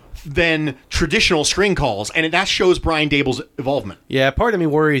call than traditional screen calls, and that shows Brian Daboll's involvement. Yeah, part of me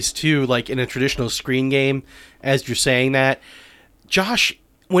worries too, like in a traditional screen game, as you're saying that, Josh,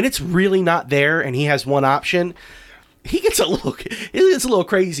 when it's really not there and he has one option, he gets a little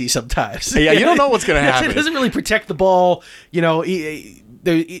crazy sometimes. Yeah, you don't know what's going to happen. He doesn't really protect the ball. When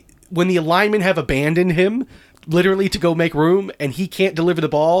the linemen have abandoned him, literally to go make room, and he can't deliver the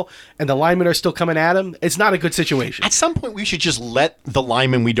ball, and the linemen are still coming at him, it's not a good situation. At some point, we should just let the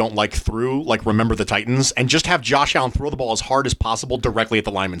linemen we don't like through, like Remember the Titans, and just have Josh Allen throw the ball as hard as possible directly at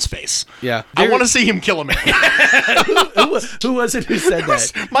the lineman's face. Yeah. I want to see him kill a man. Who was it who said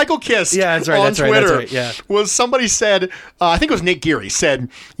that? Michael Kiss. Yeah, that's right. On that's Twitter, right. Yeah. Was somebody said, I think it was Nick Geary, said,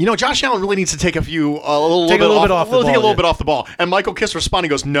 Josh Allen really needs to take a little bit off the ball. And Michael Kiss responded,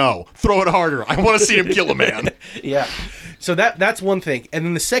 goes, no, throw it harder. I want to see him kill a man. Yeah. So that's one thing. And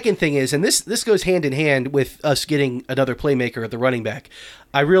then the second thing is, and this goes hand in hand with us getting another playmaker at the running back,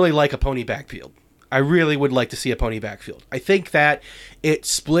 I really like a pony backfield. I really would like to see a pony backfield. I think that it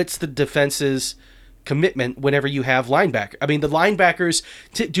splits the defense's commitment whenever you have linebacker. I mean, the linebackers,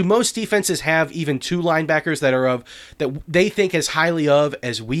 do most defenses have even two linebackers that they think as highly of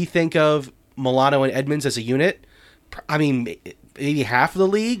as we think of Milano and Edmonds as a unit? I mean, maybe half of the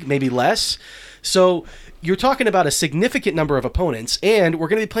league, maybe less. So you're talking about a significant number of opponents, and we're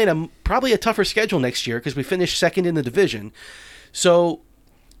going to be playing probably a tougher schedule next year because we finished second in the division. So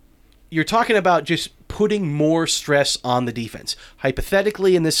you're talking about just putting more stress on the defense.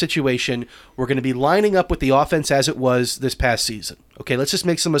 Hypothetically, in this situation, we're going to be lining up with the offense as it was this past season. Okay, let's just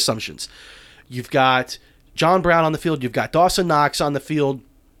make some assumptions. You've got John Brown on the field. You've got Dawson Knox on the field.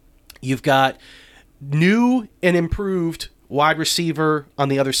 You've got new and improved wide receiver on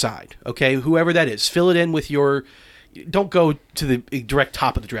the other side. Okay, whoever that is, fill it in with your... Don't go to the direct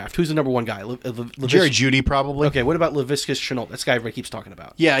top of the draft. Who's the number one guy? Jerry Jeudy, probably. Okay, what about Laviska Shenault? That's the guy everybody keeps talking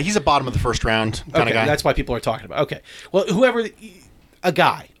about. Yeah, he's a bottom of the first round kind of guy. That's why people are talking about. Okay, well, whoever... a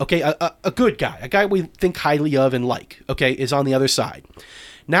guy, okay, a good guy, a guy we think highly of and like, okay, is on the other side.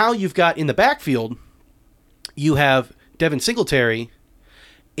 Now you've got in the backfield, you have Devin Singletary,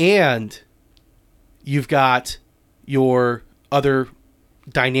 and you've got your other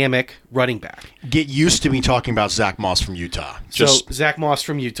dynamic running back. Get used to me talking about Zach Moss from Utah. So Zach Moss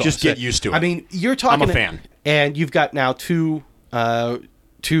from Utah. Just get used to it. I mean, you're talking. I'm a fan. And you've got now two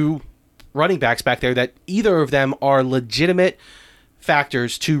running backs back there that either of them are legitimate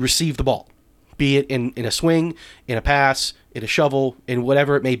factors to receive the ball, be it in a swing, in a pass, in a shovel, in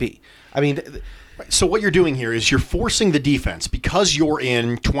whatever it may be. I mean... So what you're doing here is you're forcing the defense, because you're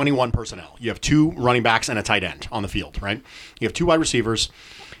in 21 personnel. You have 2 running backs and a tight end on the field, right? You have 2 wide receivers.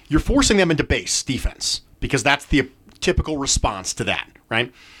 You're forcing them into base defense because that's the typical response to that,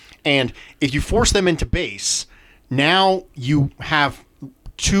 right? And if you force them into base, now you have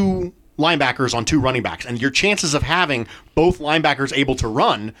 2 linebackers on 2 running backs, and your chances of having both linebackers able to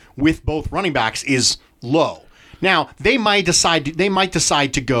run with both running backs is low. Now, they might decide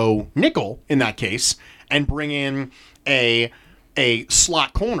to go nickel in that case and bring in a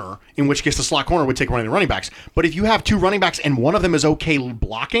slot corner, in which case the slot corner would take one of the running backs. But if you have 2 running backs and one of them is okay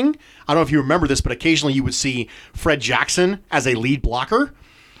blocking, I don't know if you remember this, but occasionally you would see Fred Jackson as a lead blocker.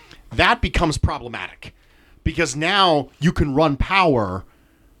 That becomes problematic because now you can run power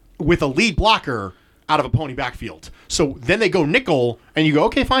with a lead blocker out of a pony backfield. So then they go nickel, and you go,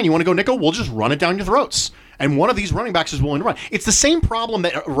 okay, fine, you want to go nickel? We'll just run it down your throats. And one of these running backs is willing to run. It's the same problem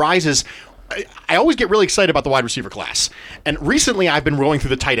that arises. I always get really excited about the wide receiver class. And recently I've been rolling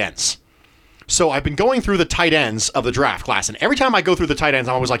through the tight ends. So I've been going through the tight ends of the draft class. And every time I go through the tight ends,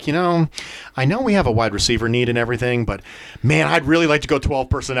 I'm always like, I know we have a wide receiver need and everything, but man, I'd really like to go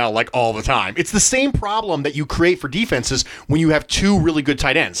 12 personnel like all the time. It's the same problem that you create for defenses when you have 2 really good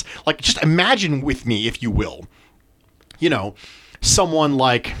tight ends. Like, just imagine with me, if you will, someone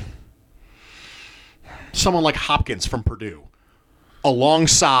like Hopkins from Purdue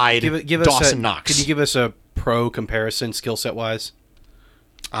alongside Dawson Knox. Could you give us a pro comparison skill set wise?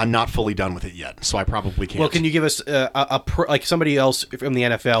 I'm not fully done with it yet, so I probably can't. Well, can you give us a pro, like somebody else from the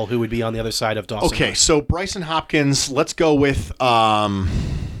NFL who would be on the other side of Dawson? Okay, Knox? So Bryson Hopkins, let's go with Ertz.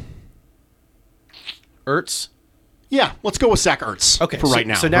 Yeah, let's go with Zach Ertz. Okay, for right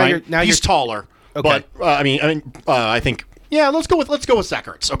now. So now right? He's taller. Okay. But I think. Yeah, let's go with Zach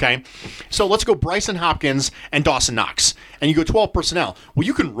Ertz, okay? So let's go Bryson Hopkins and Dawson Knox. And you go 12 personnel. Well,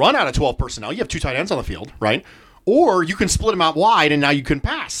 you can run out of 12 personnel. You have 2 tight ends on the field, right? Or you can split them out wide, and now you can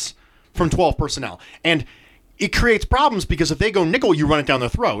pass from 12 personnel. And it creates problems because if they go nickel, you run it down their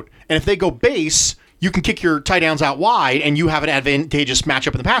throat. And if they go base, you can kick your tight ends out wide, and you have an advantageous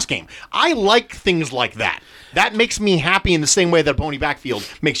matchup in the pass game. I like things like that. That makes me happy in the same way that a pony backfield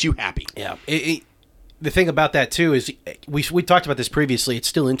makes you happy. Yeah. The thing about that, too, is we talked about this previously. It's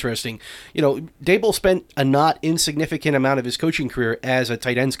still interesting. Daboll spent a not insignificant amount of his coaching career as a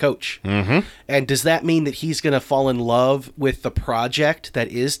tight ends coach. Mm-hmm. And does that mean that he's going to fall in love with the project that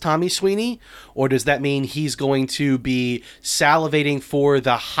is Tommy Sweeney? Or does that mean he's going to be salivating for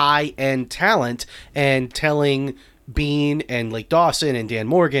the high-end talent and telling Bean and Lake Dawson and Dan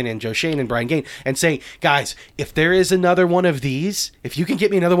Morgan and Joe Shane and Brian Gain and saying, guys, if there is another one of these, if you can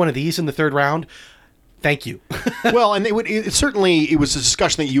get me another one of these in the 3rd round, thank you. Well, and it was a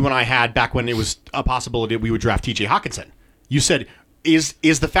discussion that you and I had back when it was a possibility we would draft TJ Hawkinson. You said, is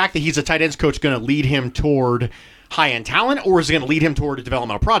the fact that he's a tight ends coach going to lead him toward high-end talent, or is it going to lead him toward a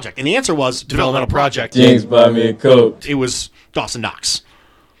developmental project? And the answer was developmental project. Jinx, buy me a coach. It was Dawson Knox.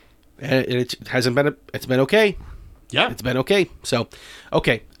 It hasn't been. It's been okay. Yeah, it's been okay. So,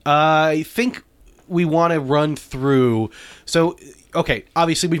 okay. I think we want to run through. So, okay.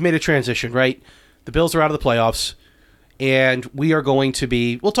 Obviously, we've made a transition, right? The Bills are out of the playoffs, and we are going to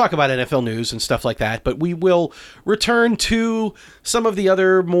be... We'll talk about NFL news and stuff like that, but we will return to some of the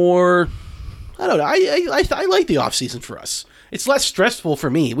other more... I don't know. I like the offseason for us. It's less stressful for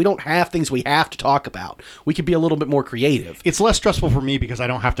me. We don't have things we have to talk about. We can be a little bit more creative. It's less stressful for me because I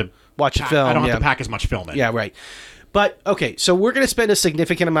don't have to... watch film. I don't have to pack as much film in. Yeah, right. But, okay, so we're going to spend a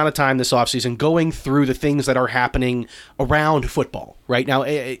significant amount of time this offseason going through the things that are happening around football. Right now,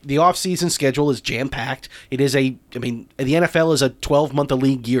 the offseason schedule is jam-packed. It is the NFL is a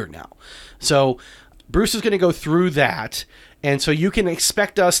 12-month-a-league year now. So Bruce is going to go through that, and so you can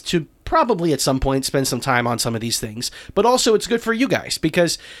expect us to probably at some point spend some time on some of these things. But also, it's good for you guys,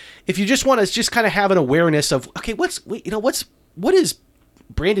 because if you just want to just kind of have an awareness of, okay, what is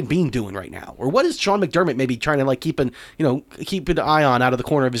Brandon Bean doing right now, or what is Sean McDermott maybe trying to keep an eye on out of the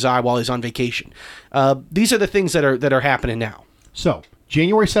corner of his eye while he's on vacation? These are the things that are happening now. So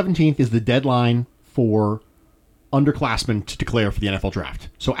January 17th is the deadline for underclassmen to declare for the NFL draft.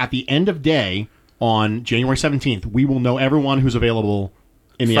 So at the end of day on January 17th, we will know everyone who's available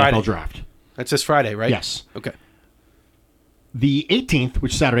in the NFL draft. That's this Friday, right? Yes. Okay. The 18th,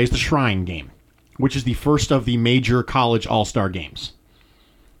 which is Saturday, is the Shrine Game, which is the first of the major college all-star games.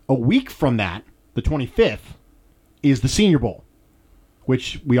 A week from that, the 25th, is the Senior Bowl,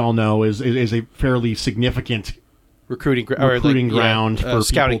 which we all know is a fairly significant recruiting ground for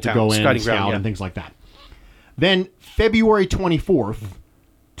people to go in and scout and things like that. Then February 24th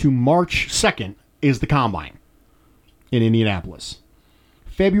to March 2nd is the Combine in Indianapolis.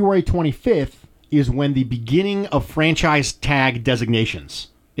 February 25th is when the beginning of franchise tag designations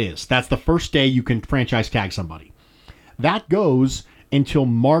is. That's the first day you can franchise tag somebody. That goes until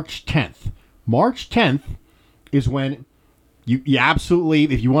March 10th. March 10th is when you absolutely,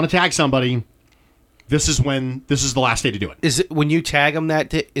 if you want to tag somebody, this is the last day to do it. Is it when you tag them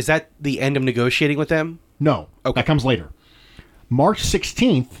is that the end of negotiating with them? No. Okay. That comes later. March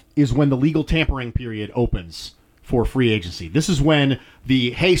 16th is when the legal tampering period opens for free agency. This is when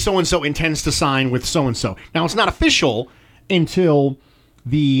hey, so-and-so intends to sign with so-and-so. Now, it's not official until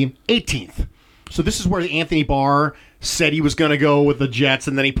the 18th. So this is where Anthony Barr said he was going to go with the Jets,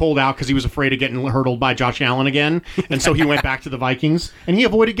 and then he pulled out because he was afraid of getting hurdled by Josh Allen again. And so he went back to the Vikings, and he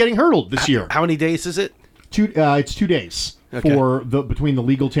avoided getting hurdled this year. How many days is it? It's 2 days for between the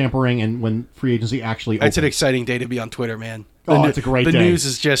legal tampering and when free agency actually opens. It's an exciting day to be on Twitter, man. It's a great day. The news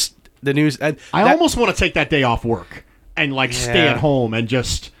is just the news. I almost want to take that day off work and stay at home and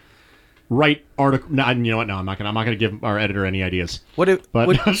just write article. No, you know what? No, I'm not gonna give our editor any ideas. I'm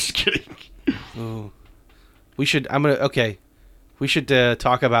just kidding. Oh. We should. We should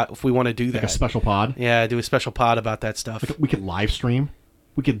talk about if we want to do that. Like a special pod. Yeah, do a special pod about that stuff. We could live stream.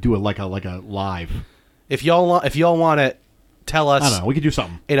 We could do it like a live. If y'all want to tell us, I don't know. We could do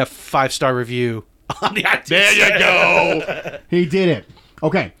something in a 5-star review on the iTunes. There you go. He did it.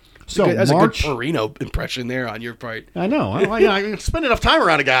 Okay. So that's March, a good Perino impression there on your part. I know. I spend enough time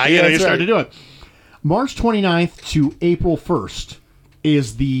around a guy. You start to do it. March 29th to April 1st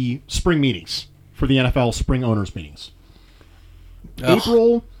is the spring meetings for the NFL spring owners meetings.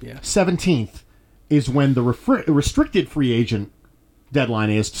 April 17th is when the restricted free agent deadline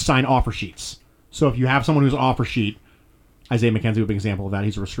is to sign offer sheets. So if you have someone who's an offer sheet, Isaiah McKenzie would be an example of that.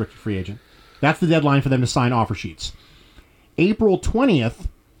 He's a restricted free agent. That's the deadline for them to sign offer sheets. April 20th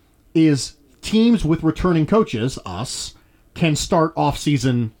is teams with returning coaches, us, can start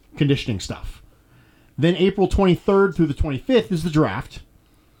off-season conditioning stuff. Then April 23rd through the 25th is the draft.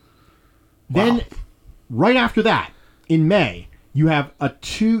 Wow. Then right after that, in May, you have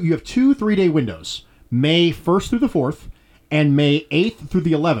two 3-day windows. May 1st through the 4th and May 8th through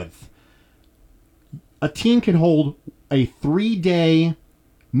the 11th. A team can hold a 3-day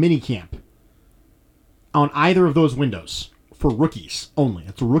minicamp on either of those windows for rookies only.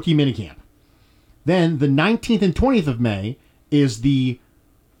 It's a rookie minicamp. Then the 19th and 20th of May is the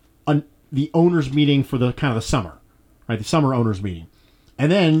owners meeting for the kind of the summer, right? The summer owners meeting.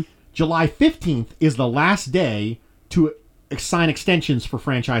 And then July 15th is the last day to sign extensions for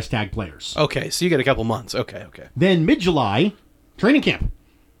franchise tag players. Okay, so you get a couple months. Okay. Then mid-July, training camp.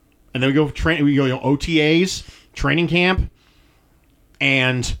 And then we go OTAs, training camp,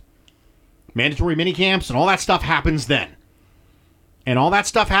 and mandatory mini camps, and all that stuff happens then. And all that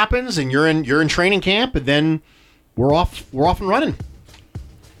stuff happens, and you're in training camp, and then we're off and running.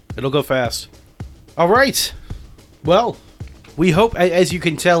 It'll go fast. All right. Well, we hope, as you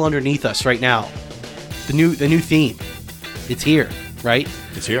can tell underneath us right now, the new theme. It's here, right?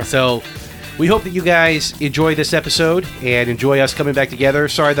 It's here. So we hope that you guys enjoy this episode and enjoy us coming back together.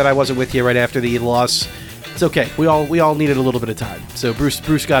 Sorry that I wasn't with you right after the loss. It's okay. We all needed a little bit of time. So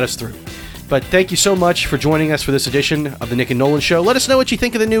Bruce got us through. But thank you so much for joining us for this edition of the Nick and Nolan Show. Let us know what you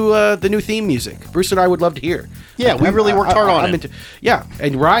think of the new theme music. Bruce and I would love to hear. Yeah, we really worked hard on it.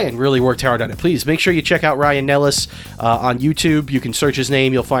 And Ryan really worked hard on it. Please make sure you check out Ryan Nellis on YouTube. You can search his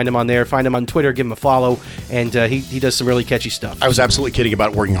name. You'll find him on there. Find him on Twitter. Give him a follow. And he does some really catchy stuff. I was absolutely kidding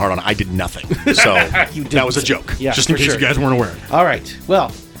about working hard on it. I did nothing. So that was a joke. Yeah, just in case you guys weren't aware. All right.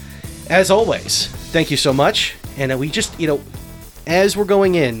 Well, as always, thank you so much. And we just, as we're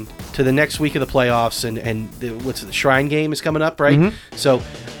going in to the next week of the playoffs and the Shrine Game is coming up, right? Mm-hmm. So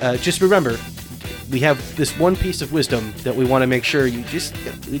just remember, we have this one piece of wisdom that we want to make sure you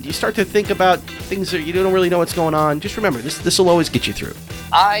start to think about things that you don't really know what's going on. Just remember, this will always get you through.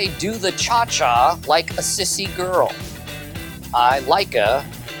 I do the cha-cha like a sissy girl. I like a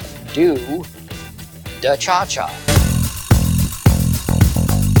do the cha-cha.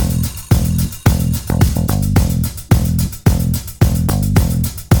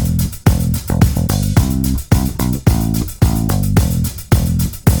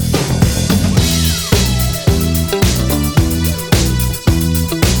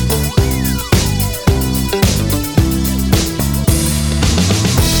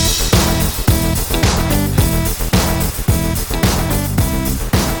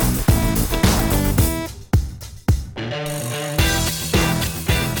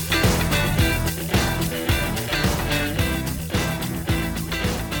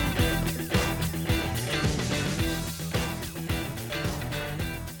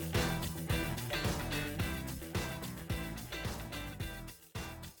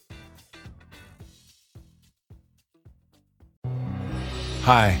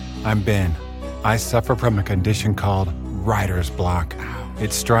 Hi, I'm Ben. I suffer from a condition called writer's block.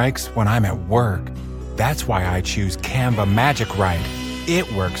 It strikes when I'm at work. That's why I choose Canva Magic Write.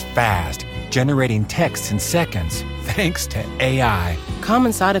 It works fast, generating text in seconds, thanks to AI.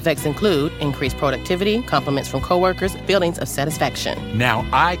 Common side effects include increased productivity, compliments from coworkers, feelings of satisfaction. Now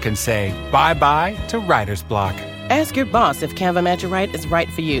I can say bye-bye to writer's block. Ask your boss if Canva Magic Write is right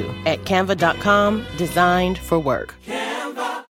for you at canva.com, designed for work.